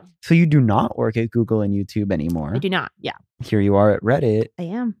story. Yeah. So you do not work at Google and YouTube anymore. I do not. Yeah. Here you are at Reddit. I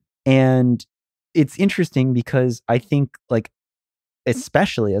am. And it's interesting because I think like,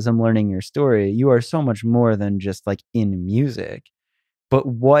 especially as I'm learning your story, you are so much more than just like in music. But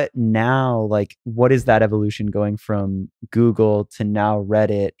what now, like, what is that evolution going from Google to now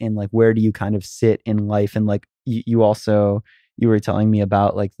Reddit? And like, where do you kind of sit in life? And like, you were telling me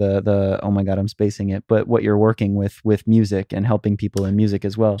about like the oh my God, I'm spacing it, but what you're working with music and helping people in music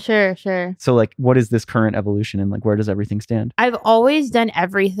as well. Sure. So like, what is this current evolution and like, where does everything stand? I've always done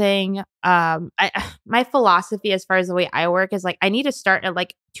everything. My philosophy as far as the way I work is like, I need to start at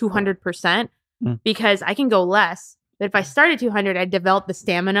like 200% because I can go less. But if I started 200, I'd develop the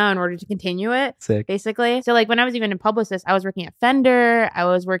stamina in order to continue it. Sick. Basically. So like when I was even in Publicis, I was working at Fender. I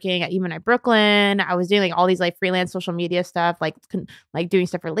was working at Even at Brooklyn. I was doing like all these like freelance social media stuff, like doing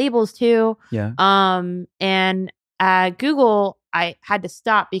stuff for labels too. Yeah. And at Google, I had to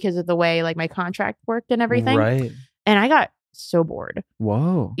stop because of the way like my contract worked and everything. Right. And I got so bored.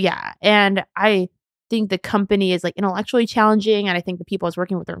 Whoa. Yeah. And I think the company is like intellectually challenging. And I think the people I was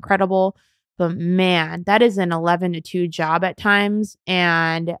working with are incredible. But man, that is an 11 to 2 job at times.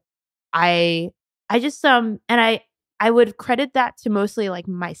 And I just, and I would credit that to mostly like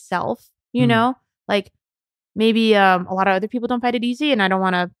myself, you know, like maybe a lot of other people don't find it easy and I don't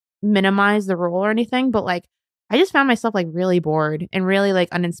want to minimize the role or anything, but like, I just found myself like really bored and really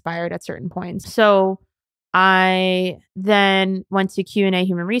like uninspired at certain points. So I then went to Q&A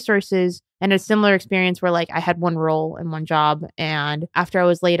Human Resources and a similar experience where like I had one role and one job. And after I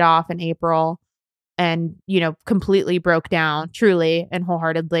was laid off in April and, you know, completely broke down truly and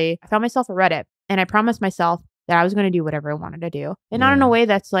wholeheartedly, I found myself at Reddit and I promised myself that I was going to do whatever I wanted to do. And not in a way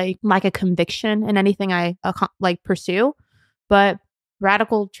that's like a conviction in anything I like pursue, but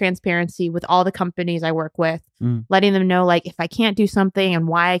radical transparency with all the companies I work with, letting them know like if I can't do something and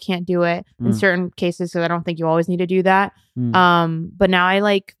why I can't do it in certain cases. So I don't think you always need to do that. But now I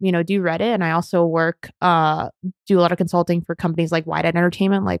like, you know, do Reddit and I also work, do a lot of consulting for companies like Wide Eyed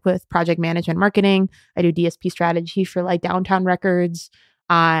Entertainment, like with project management marketing. I do DSP strategy for like Downtown Records.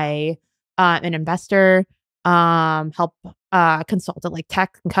 I an investor, help consult at like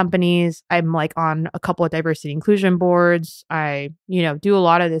tech companies. I'm like on a couple of diversity inclusion boards. I, you know, do a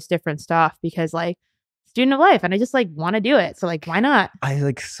lot of this different stuff because like student of life and I just like want to do it. So like, why not? I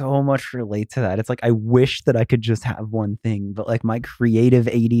like so much relate to that. It's like, I wish that I could just have one thing, but like my creative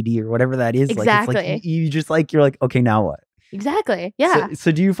ADD or whatever that is, exactly. Like, it's like you just like, you're like, okay, now what? Exactly. Yeah.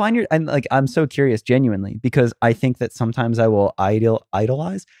 So do you find I'm so curious genuinely, because I think that sometimes I will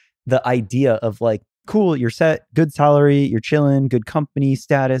idolize the idea of like, cool, you're set, good salary, you're chilling, good company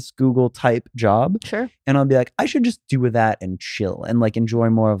status, Google type job. Sure. And I'll be like, I should just do that and chill and like enjoy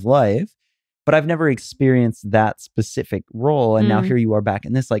more of life. But I've never experienced that specific role. And now here you are back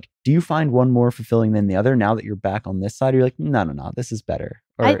in this. Like, do you find one more fulfilling than the other now that you're back on this side? Or you're like, no, this is better.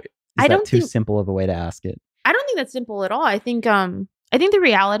 Or is that too simple of a way to ask it? I don't think that's simple at all. I think the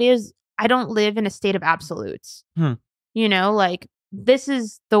reality is I don't live in a state of absolutes. You know, like this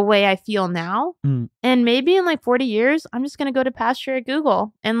is the way I feel now. And maybe in like 40 years, I'm just going to go to pasture at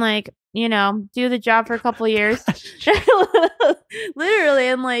Google and like, you know, do the job for a couple of years. Literally.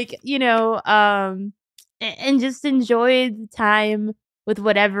 And like, you know, and just enjoy the time with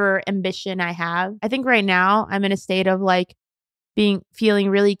whatever ambition I have. I think right now I'm in a state of like feeling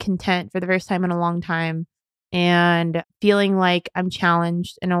really content for the first time in a long time and feeling like I'm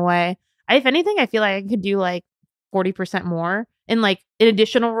challenged in a way. If anything, I feel like I could do like 40% more. And like in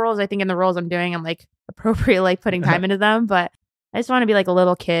additional roles, I think in the roles I'm doing, I'm like appropriate, like putting time into them. But I just want to be like a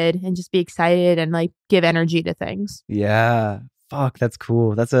little kid and just be excited and like give energy to things. Yeah. Fuck, that's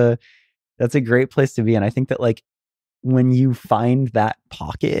cool. That's a great place to be. And I think that like when you find that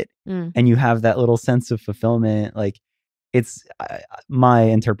pocket and you have that little sense of fulfillment, like it's my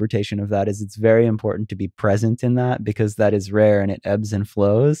interpretation of that is it's very important to be present in that because that is rare and it ebbs and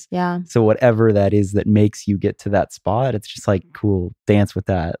flows. Yeah. So whatever that is that makes you get to that spot, it's just like, cool, dance with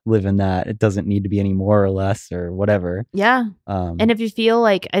that, live in that. It doesn't need to be any more or less or whatever. Yeah. And if you feel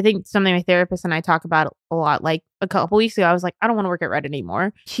like, I think something my therapist and I talk about a lot, like a couple weeks ago, I was like, I don't want to work at Reddit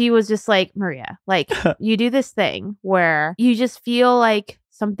anymore. She was just like, Maria, like you do this thing where you just feel like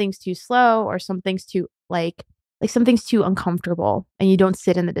something's too slow or something's too like something's too uncomfortable and you don't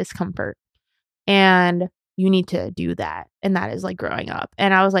sit in the discomfort. And you need to do that. And that is like growing up.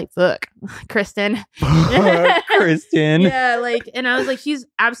 And I was like, fuck, Kristen. Kristen. Yeah, like, and I was like, she's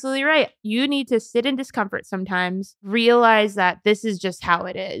absolutely right. You need to sit in discomfort sometimes, realize that this is just how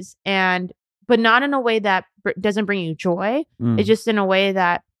it is. But not in a way that doesn't bring you joy. It's just in a way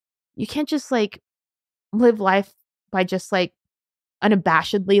that you can't just like live life by just like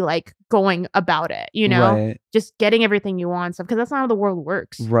unabashedly like going about it, you know, Right. just getting everything you want stuff because that's not how the world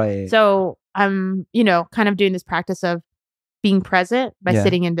works. Right. So I'm, kind of doing this practice of being present by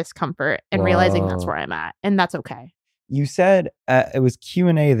sitting in discomfort and realizing that's where I'm at, and that's okay. You said it was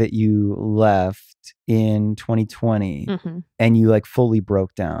Q&A that you left in 2020 and you like fully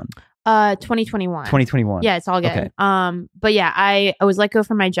broke down. 2021. 2021. Yeah, it's all good. Okay. But yeah, I was let go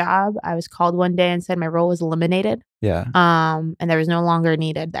from my job. I was called one day and said my role was eliminated. Yeah. And there was no longer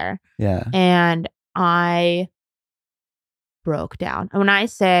needed there. Yeah. And I broke down. And when I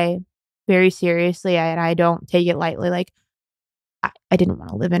say very seriously, and I don't take it lightly, like I didn't want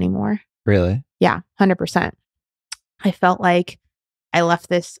to live anymore. Really? Yeah, 100%. I felt like I left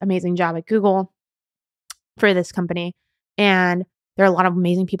this amazing job at Google for this company, and there are a lot of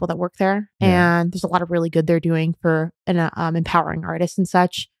amazing people that work there, and there's a lot of really good they're doing for empowering artists and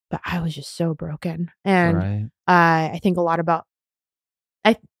such. But I was just so broken, and I think a lot about.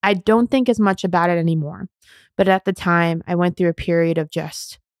 I don't think as much about it anymore, but at the time, I went through a period of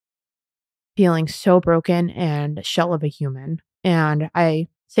just feeling so broken and a shell of a human, and I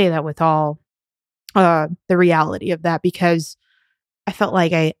say that with all the reality of that because I felt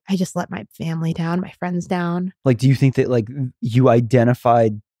like I just let my family down, my friends down. Like, do you think that like you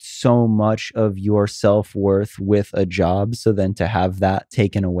identified so much of your self-worth with a job, so then to have that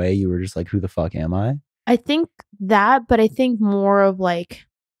taken away, you were just like, who the fuck am I? I think that, but I think more of like,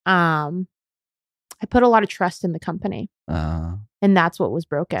 I put a lot of trust in the company, and that's what was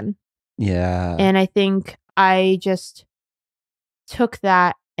broken. Yeah. And I think I just took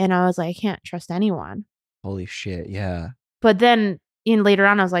that and I was like, I can't trust anyone. Holy shit. Yeah. But then later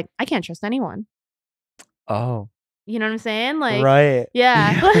on, I was like, I can't trust anyone. Oh. You know what I'm saying? Like, right.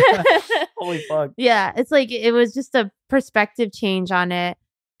 Yeah. Holy fuck. Yeah. It's like, it was just a perspective change on it.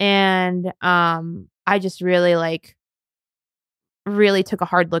 And I just really took a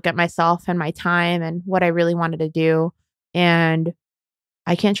hard look at myself and my time and what I really wanted to do. And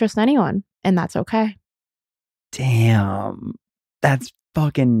I can't trust anyone. And that's okay. Damn. That's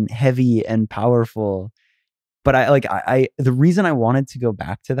fucking heavy and powerful. But I the reason I wanted to go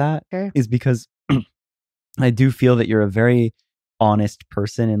back to that is because I do feel that you're a very honest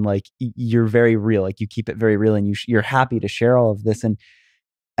person and like you're very real. Like you keep it very real and you're happy to share all of this. And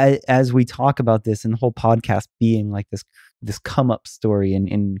as we talk about this and the whole podcast being like this come up story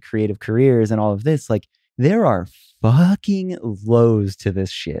in creative careers and all of this, like there are fucking lows to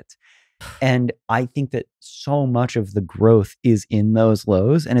this shit. And I think that so much of the growth is in those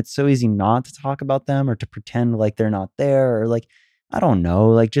lows, and it's so easy not to talk about them or to pretend like they're not there, or like, I don't know,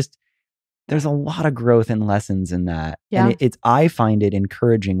 like just there's a lot of growth and lessons in that. Yeah. And I find it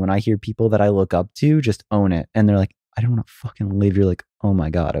encouraging when I hear people that I look up to just own it. And they're like, I don't want to fucking live. You're like, oh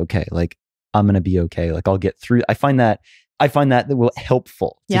my God. Okay. Like I'm going to be okay. Like I'll get through. I find that will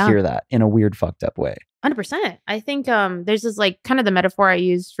helpful to hear that in a weird fucked up way. 100%. I think there's this like kind of the metaphor I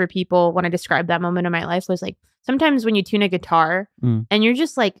use for people when I describe that moment in my life was like sometimes when you tune a guitar and you're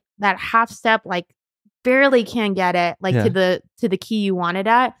just like that half step, like barely can get it like to the key you want it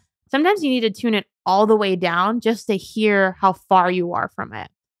at. Sometimes you need to tune it all the way down just to hear how far you are from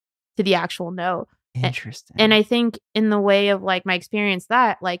it to the actual note. Interesting. And I think in the way of like my experience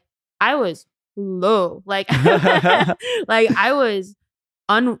that like I was low, like like I was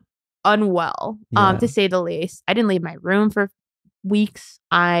unwell, to say the least. I didn't leave my room for weeks.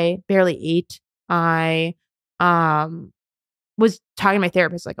 I barely ate. I was talking to my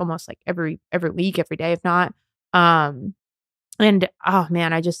therapist like almost like every week, every day, if not. And oh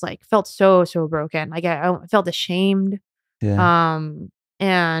man, I just like felt so broken. Like I felt ashamed. Yeah.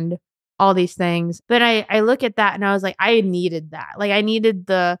 And all these things. But I look at that and I was like, I needed that. Like I needed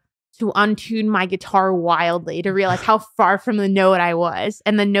to untune my guitar wildly to realize how far from the note I was,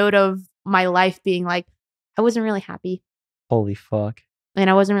 and the note of my life being like, I wasn't really happy. Holy fuck. and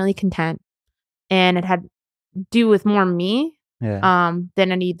I wasn't really content. And it had to do with more me Yeah.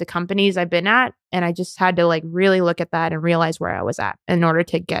 than any of the companies I've been at. And I just had to like really look at that and realize where I was at in order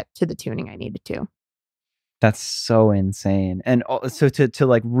to get to the tuning I needed to. That's so insane. And so to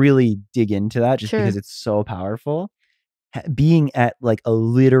like really dig into that, just because Sure. it's so powerful, being at like a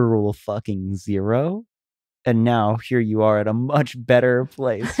literal fucking zero, and now here you are at a much better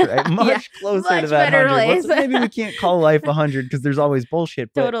place, right? Much Yeah, closer much to that better 100. place. Maybe we can't call life 100 because there's always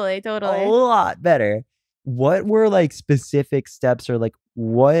bullshit, but Totally. a lot better. What were like specific steps, or like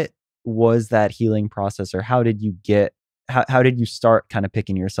what was that healing process, or how did you start kind of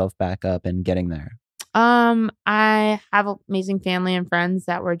picking yourself back up and getting there? I have amazing family and friends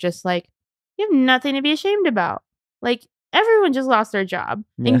that were just like, you have nothing to be ashamed about. Like, everyone just lost their job.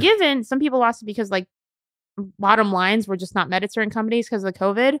 Yeah. And given some people lost it because like bottom lines were just not met at certain companies because of the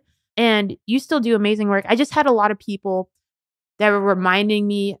COVID, and you still do amazing work. I just had a lot of people that were reminding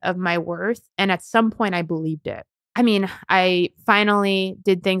me of my worth. And at some point I believed it. I mean, I finally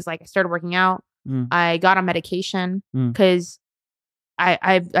did things like I started working out. I got on medication because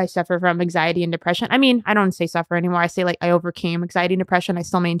I suffer from anxiety and depression. I mean, I don't say suffer anymore. I say like I overcame anxiety and depression. I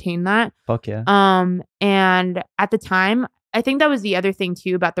still maintain that. Fuck yeah. And at the time, I think that was the other thing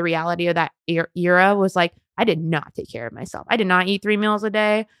too about the reality of that era was like, I did not take care of myself. I did not eat 3 meals a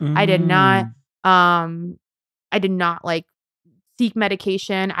day. I did not like seek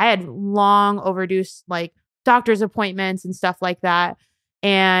medication. I had long overdue like doctor's appointments and stuff like that.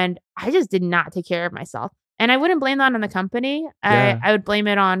 And I just did not take care of myself. And I wouldn't blame that on the company. Yeah. I would blame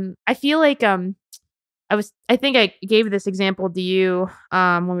it on, I feel like I think I gave this example to you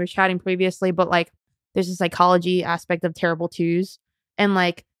when we were chatting previously, but like there's a psychology aspect of terrible twos. And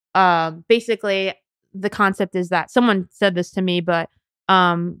like basically the concept is that someone said this to me, but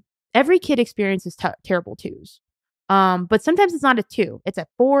every kid experiences terrible twos. But sometimes it's not a 2. It's at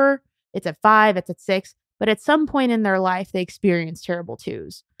 4, it's at 5, it's at 6. But at some point in their life, they experience terrible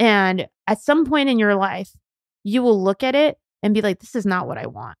twos. And at some point in your life, you will look at it and be like, this is not what I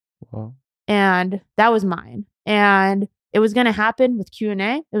want. Wow. And that was mine. And it was going to happen with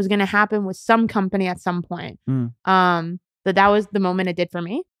Q&A. It was going to happen with some company at some point. That was the moment it did for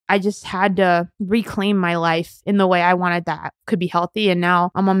me. I just had to reclaim my life in the way I wanted that could be healthy. And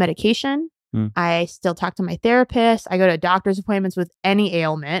now I'm on medication. I still talk to my therapist. I go to doctor's appointments with any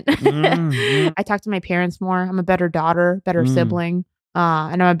ailment. I talk to my parents more. I'm a better daughter, better sibling.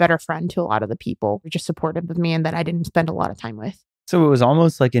 And I'm a better friend to a lot of the people who are just supportive of me and that I didn't spend a lot of time with. So it was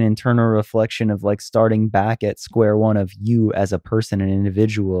almost like an internal reflection of like starting back at square one of you as a person, an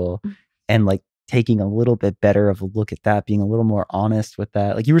individual, and like taking a little bit better of a look at that, being a little more honest with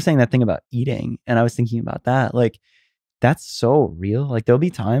that. Like you were saying that thing about eating, and I was thinking about that. Like, that's so real. Like there'll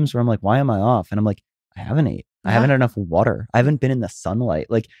be times where I'm like, why am I off? And I'm like, I haven't ate. I haven't had enough water. I haven't been in the sunlight.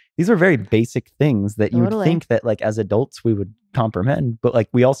 Like these are very basic things that you would think that like as adults we would comprehend. But like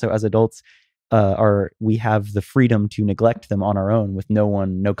we also as adults we have the freedom to neglect them on our own with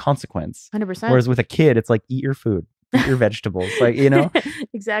no consequence. 100%. Whereas with a kid, it's like, eat your food, eat your vegetables, like, you know?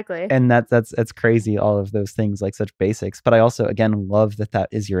 Exactly. And that's crazy, all of those things, like such basics. But I also, again, love that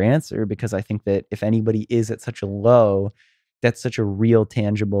is your answer, because I think that if anybody is at such a low, that's such a real,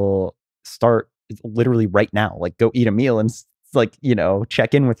 tangible start, literally right now. Like, go eat a meal and like, you know,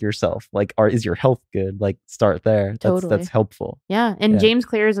 check in with yourself. Like, is your health good? Like, start there. That's helpful. Yeah. And James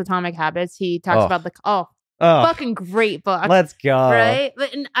Clear's Atomic Habits, he talks about fucking great book. Let's go. Right?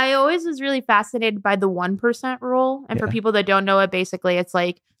 And I always was really fascinated by the 1% rule. And for people that don't know it, basically it's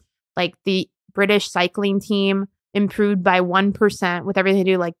like the British cycling team improved by 1% with everything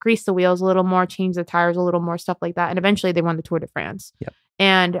to do, like grease the wheels a little more, change the tires a little more, stuff like that. And eventually they won the Tour de France. Yep.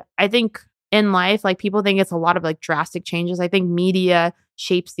 And I think in life, like people think it's a lot of like drastic changes. I think media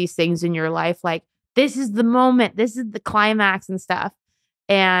shapes these things in your life. Like, this is the moment, this is the climax and stuff.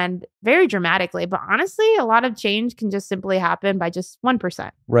 And very dramatically, but honestly, a lot of change can just simply happen by just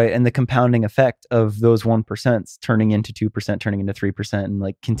 1%. Right. And the compounding effect of those 1% turning into 2%, turning into 3%, and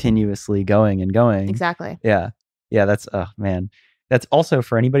like continuously going and going. Exactly. Yeah. Yeah. That's, oh man. That's also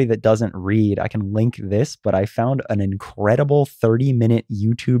for anybody that doesn't read. I can link this, but I found an incredible 30-minute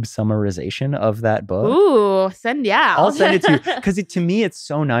YouTube summarization of that book. Ooh, I'll send it to you, because to me, it's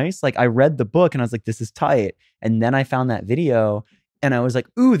so nice. Like, I read the book and I was like, this is tight. And then I found that video and I was like,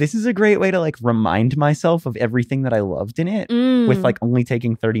 ooh, this is a great way to like remind myself of everything that I loved in it with like only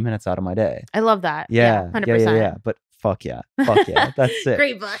taking 30 minutes out of my day. I love that. Yeah. 100%. Yeah. But fuck yeah. That's it.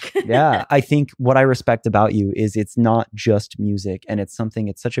 Great book. Yeah. I think what I respect about you is it's not just music, and it's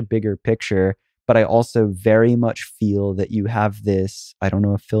such a bigger picture. But I also very much feel that you have this, I don't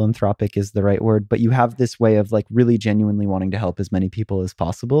know if philanthropic is the right word, but you have this way of like really genuinely wanting to help as many people as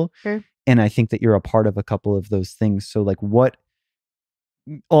possible. Sure. And I think that you're a part of a couple of those things. So like what,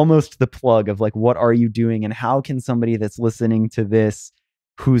 almost the plug of like, what are you doing and how can somebody that's listening to this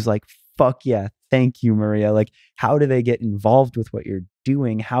who's like, fuck yeah, thank you, Maria. Like, how do they get involved with what you're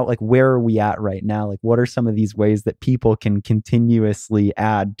doing? How, like, where are we at right now? Like, what are some of these ways that people can continuously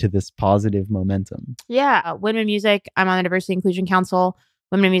add to this positive momentum? Yeah. Women in Music. I'm on the Diversity Inclusion Council.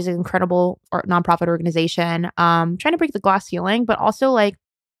 Women in Music, incredible nonprofit organization. Trying to break the glass ceiling, but also like,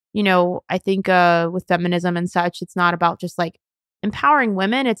 you know, I think with feminism and such, it's not about just like empowering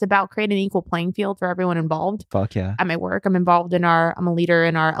women. It's about creating an equal playing field for everyone involved. Fuck yeah. At my work, I'm involved in I'm a leader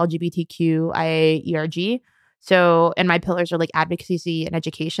in our LGBTQIA ERG. So, and my pillars are like advocacy and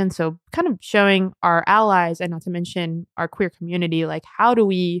education. So kind of showing our allies and not to mention our queer community, like how do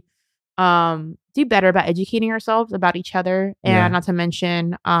we do better about educating ourselves about each other and not to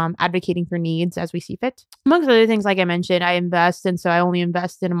mention advocating for needs as we see fit. Amongst other things, like I mentioned, I invest. And so I only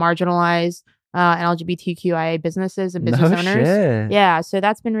invest in marginalized and LGBTQIA businesses and business owners. Shit. Yeah. So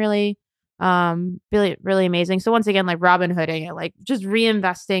that's been really, really amazing. So once again, like Robin Hooding it, like just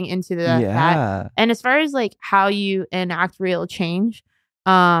reinvesting into that. And as far as like how you enact real change,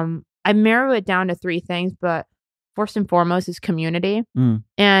 I narrow it down to 3 things, but first and foremost is community.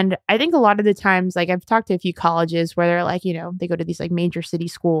 And I think a lot of the times, like I've talked to a few colleges where they're like, you know, they go to these like major city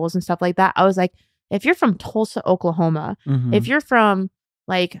schools and stuff like that. I was like, if you're from Tulsa, Oklahoma, if you're from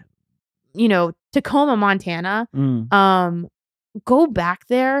like, you know, Tacoma, Montana, go back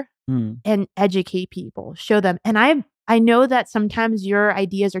there and educate people, show them. And I know that sometimes your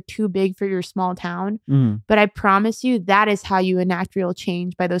ideas are too big for your small town, but I promise you that is how you enact real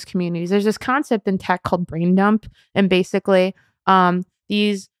change by those communities. There's this concept in tech called brain dump. And basically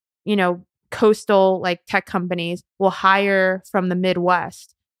these, you know, coastal like tech companies will hire from the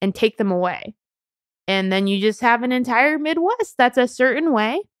Midwest and take them away. And then you just have an entire Midwest that's a certain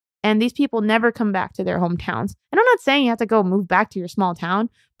way. And these people never come back to their hometowns. And I'm not saying you have to go move back to your small town,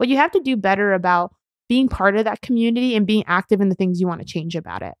 but you have to do better about being part of that community and being active in the things you want to change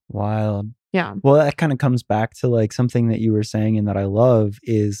about it. Wild. Yeah. Well, that kind of comes back to like something that you were saying and that I love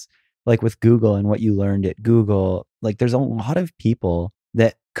is like with Google and what you learned at Google, like there's a lot of people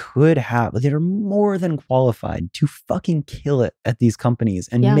that could have, that are more than qualified to fucking kill it at these companies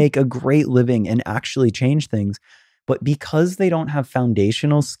and make a great living and actually change things. But because they don't have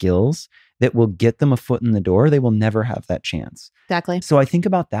foundational skills that will get them a foot in the door, they will never have that chance. Exactly. So I think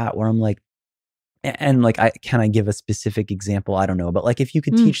about that where I'm like, and like, can I give a specific example? I don't know. But like, if you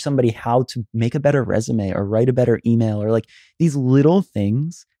could teach somebody how to make a better resume or write a better email or like these little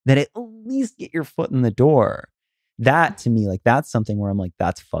things that at least get your foot in the door, that to me, like that's something where I'm like,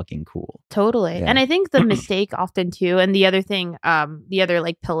 that's fucking cool. Totally. Yeah. And I think the mistake often too, and the other thing, the other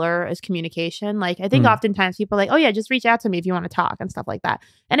like pillar is communication. Like I think oftentimes people are like, oh yeah, just reach out to me if you want to talk and stuff like that.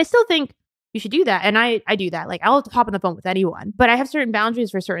 And I still think you should do that. And I do that. Like I'll hop on the phone with anyone, but I have certain boundaries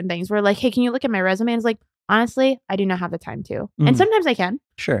for certain things where like, hey, can you look at my resume? And it's like, honestly, I do not have the time to. And sometimes I can.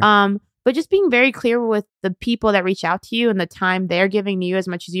 Sure. But just being very clear with the people that reach out to you and the time they're giving to you as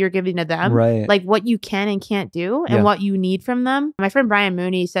much as you're giving to them, right? Like what you can and can't do and what you need from them. My friend Brian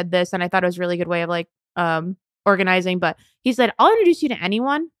Mooney said this, and I thought it was a really good way of like organizing. But he said, I'll introduce you to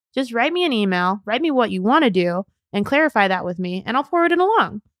anyone. Just write me an email, write me what you want to do and clarify that with me and I'll forward it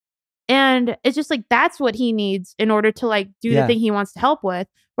along. And it's just like, that's what he needs in order to like do the thing he wants to help with.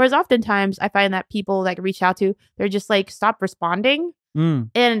 Whereas oftentimes I find that people like reach out to, they're just like, stop responding.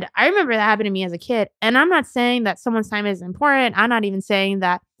 And I remember that happened to me as a kid. And I'm not saying that someone's time isn't important. I'm not even saying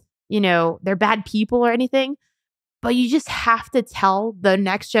that, you know, they're bad people or anything. But you just have to tell the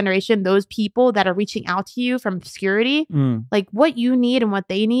next generation, those people that are reaching out to you from obscurity, like what you need and what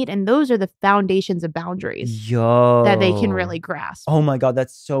they need. And those are the foundations of boundaries that they can really grasp. Oh my God,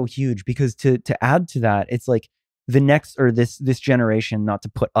 that's so huge. Because to add to that, it's like the next or this generation, not to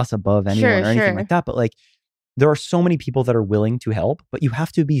put us above anyone or anything like that, but like there are so many people that are willing to help, but you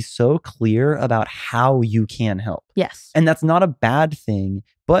have to be so clear about how you can help. Yes. And that's not a bad thing.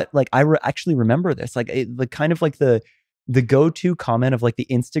 But like, I actually remember this, like the kind of like the go-to comment of like the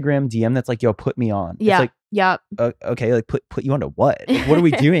Instagram DM that's like, yo, put me on. Yeah. It's like, okay, like put you onto what? Like, what are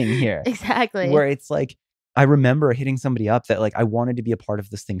we doing here? Exactly. Where it's like, I remember hitting somebody up that like, I wanted to be a part of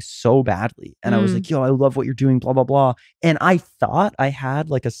this thing so badly. And I was like, yo, I love what you're doing, blah, blah, blah. And I thought I had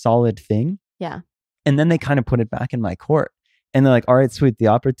like a solid thing. Yeah. And then they kind of put it back in my court. And they're like, all right, sweet. The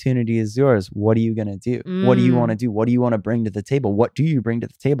opportunity is yours. What are you going to do? What do you want to do? What do you want to bring to the table? What do you bring to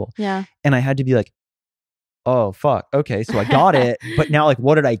the table? Yeah. And I had to be like, oh fuck, okay, so I got it, but now like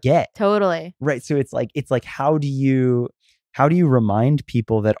what did I get? Totally. Right. So it's like how do you remind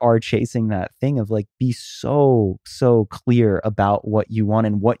people that are chasing that thing of like be so clear about what you want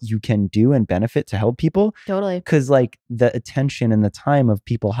and what you can do and benefit to help people? Totally. Because like the attention and the time of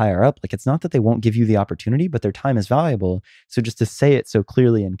people higher up, like it's not that they won't give you the opportunity, but their time is valuable. So just to say it so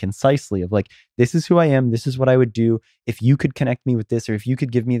clearly and concisely of like, this is who I am, this is what I would do. If you could connect me with this, or if you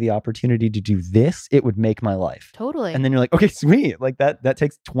could give me the opportunity to do this, it would make my life. Totally. And then you're like, okay, sweet. Like that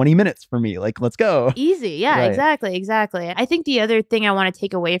takes 20 minutes for me. Like, let's go. Easy. Yeah, Right. exactly. I think the other thing I want to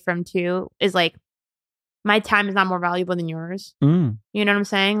take away from too is like, my time is not more valuable than yours. Mm, You know what I'm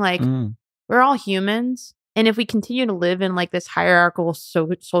saying? Like, mm. we're all humans. And if we continue to live in like this hierarchical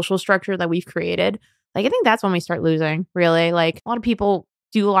social structure that we've created, like, I think that's when we start losing, really. Like, a lot of people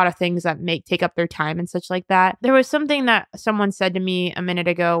do a lot of things that take up their time and such like that. There was something that someone said to me a minute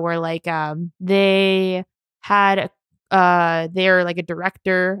ago where like they had they're like a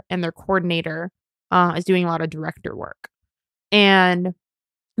director and their coordinator is doing a lot of director work. And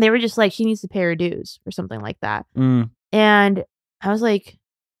they were just like, she needs to pay her dues or something like that. Mm. And I was like,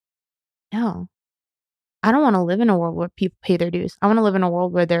 no, I don't want to live in a world where people pay their dues. I want to live in a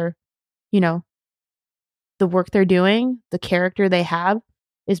world where they're, you know, the work they're doing, the character they have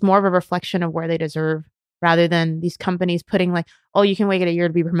is more of a reflection of where they deserve, rather than these companies putting like, oh, you can wait a year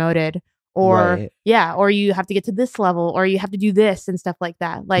to be promoted, or Right. yeah, or you have to get to this level, or you have to do this and stuff like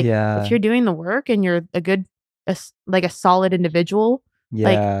that. Like, Yeah. if you're doing the work and you're like a solid individual,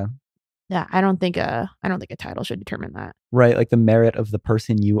 Yeah. yeah, I don't think a title should determine that. Right. Like the merit of the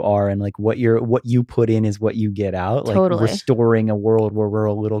person you are and like what you put in is what you get out. Like Totally. restoring a world where we're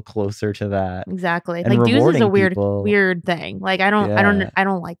a little closer to that. Exactly. And Like, dues is a rewarding people. weird thing. Like, I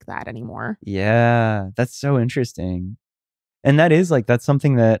don't like that anymore. Yeah. That's so interesting. And that's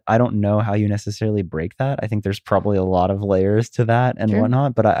something that I don't know how you necessarily break that. I think there's probably a lot of layers to that and Sure.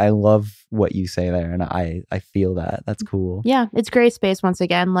 whatnot, but I love what you say there and I feel that. That's cool. Yeah, it's great space once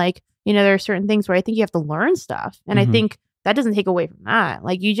again. Like, there are certain things where I think you have to learn stuff. And I Mhm. think that doesn't take away from that.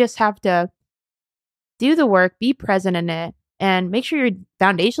 Like, you just have to do the work, be present in it, and make sure you're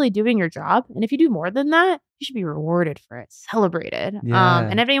foundationally doing your job. And if you do more than that, you should be rewarded for it, celebrated. Yeah.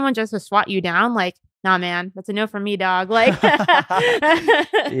 And if anyone just to swat you down, like, nah, man, that's a no from me, dog. Like,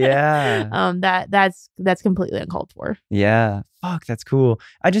 Yeah. That's completely uncalled for. Yeah. Fuck, that's cool.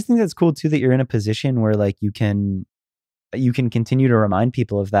 I just think that's cool too that you're in a position where like you can continue to remind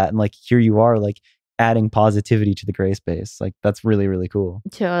people of that, and like here you are like adding positivity to the gray space. Like that's really, really cool.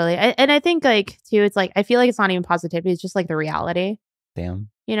 Totally. And I think like too, it's like, I feel like it's not even positivity. It's just like the reality. Damn.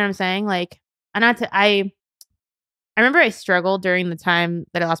 You know what I'm saying? Like, I remember I struggled during the time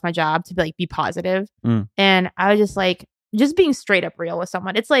that I lost my job to be positive. Mm. And I was just like, just being straight up real with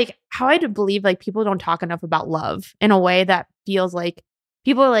someone. It's like how I believe like people don't talk enough about love in a way that feels like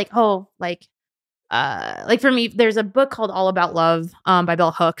people are like, oh, like for me, there's a book called All About Love by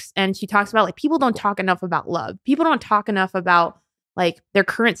Bell Hooks. And she talks about like people don't talk enough about love. People don't talk enough about like their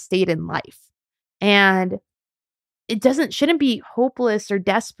current state in life. And it shouldn't be hopeless or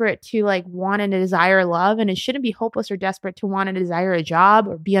desperate to like want and desire love. And it shouldn't be hopeless or desperate to want and desire a job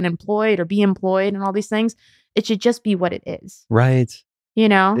or be unemployed or be employed and all these things. It should just be what it is. Right. You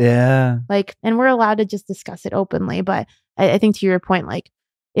know? Yeah. Like, and we're allowed to just discuss it openly. But I think to your point, like,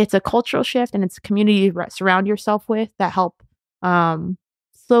 it's a cultural shift and it's a community you surround yourself with that help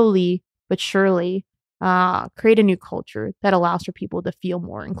slowly but surely create a new culture that allows for people to feel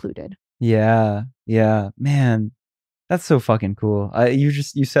more included. Yeah. Yeah. Man, that's so fucking cool. You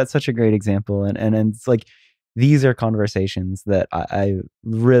set such a great example. And it's like, these are conversations that I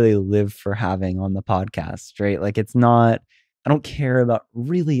really live for having on the podcast, right? Like it's not, I don't care about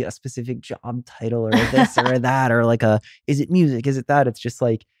really a specific job title or this or that, or like is it music? Is it that? It's just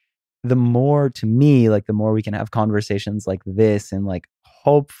like the more we can have conversations like this and like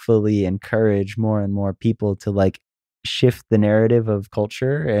hopefully encourage more and more people to like shift the narrative of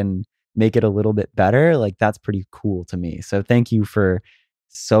culture and make it a little bit better. Like that's pretty cool to me. So thank you for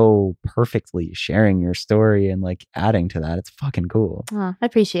so perfectly sharing your story and like adding to that. It's fucking cool. Oh, I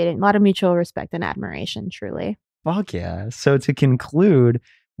appreciate it. A lot of mutual respect and admiration, truly. Fuck yeah. So to conclude,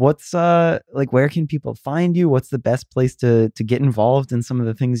 what's like where can people find you? What's the best place to get involved in some of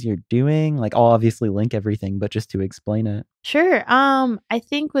the things you're doing? Like I'll obviously link everything, but just to explain it. Sure. I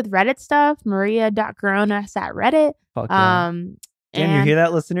think with Reddit stuff, maria.gronas@Reddit. Fuck yeah. Damn, you hear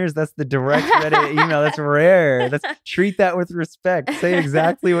that, listeners? That's the direct Reddit email. That's rare. Treat that with respect. Say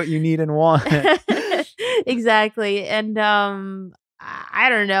exactly what you need and want. Exactly. And I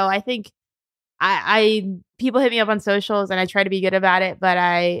don't know. I think people hit me up on socials and I try to be good about it, but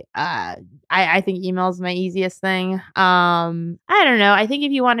I think email is my easiest thing. I don't know. I think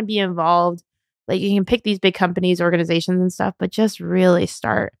if you want to be involved, like you can pick these big companies, organizations and stuff, but just really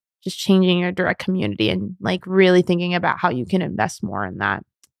start just changing your direct community and like really thinking about how you can invest more in that.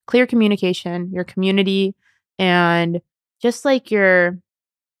 Clear communication, your community, and just like your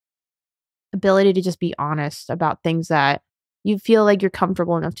ability to just be honest about things that you feel like you're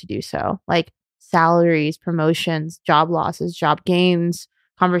comfortable enough to do so. Like salaries, promotions, job losses, job gains,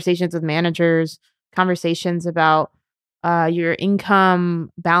 conversations with managers, conversations about your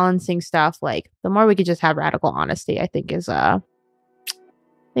income, balancing stuff. Like the more we could just have radical honesty, I think is going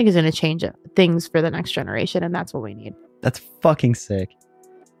to change things for the next generation, and that's what we need. That's fucking sick.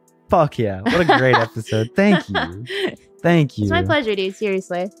 Fuck yeah. What a great episode. Thank you. Thank you. It's my pleasure, dude.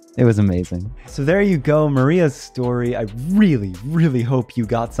 Seriously. It was amazing. So there you go, Maria's story. I really, really hope you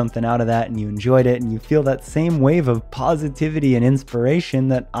got something out of that and you enjoyed it and you feel that same wave of positivity and inspiration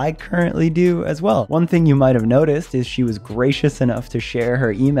that I currently do as well. One thing you might have noticed is she was gracious enough to share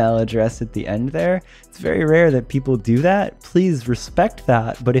her email address at the end there. It's very rare that people do that. Please respect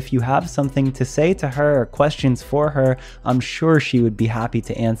that. But if you have something to say to her or questions for her, I'm sure she would be happy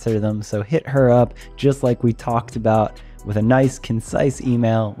to answer them. So hit her up just like we talked about, with a nice, concise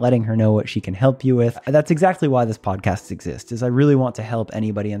email, letting her know what she can help you with. That's exactly why this podcast exists, is I really want to help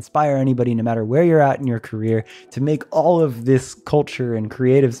anybody, inspire anybody, no matter where you're at in your career, to make all of this culture and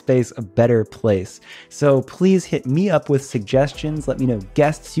creative space a better place. So please hit me up with suggestions. Let me know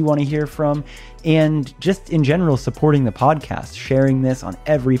guests you want to hear from, and just in general, supporting the podcast, sharing this on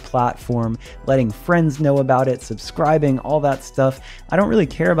every platform, letting friends know about it, subscribing, all that stuff. I don't really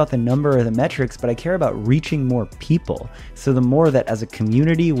care about the number or the metrics, but I care about reaching more people. So the more that as a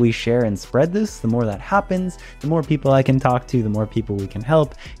community we share and spread this, the more that happens, the more people I can talk to, the more people we can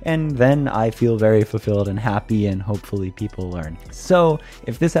help. And then I feel very fulfilled and happy, and hopefully people learn. So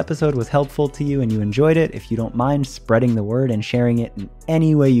if this episode was helpful to you and you enjoyed it, if you don't mind spreading the word and sharing it in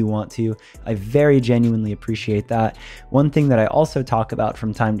any way you want to, I very genuinely appreciate that. One thing that I also talk about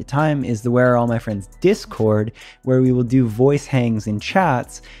from time to time is the Where Are All My Friends Discord, where we will do voice hangs and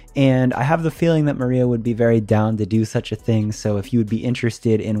chats. And I have the feeling that Maria would be very down to do such a thing. So if you would be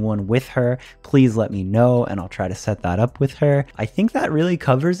interested in one with her, please let me know and I'll try to set that up with her. I think that really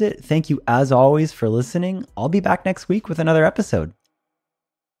covers it. Thank you as always for listening. I'll be back next week with another episode.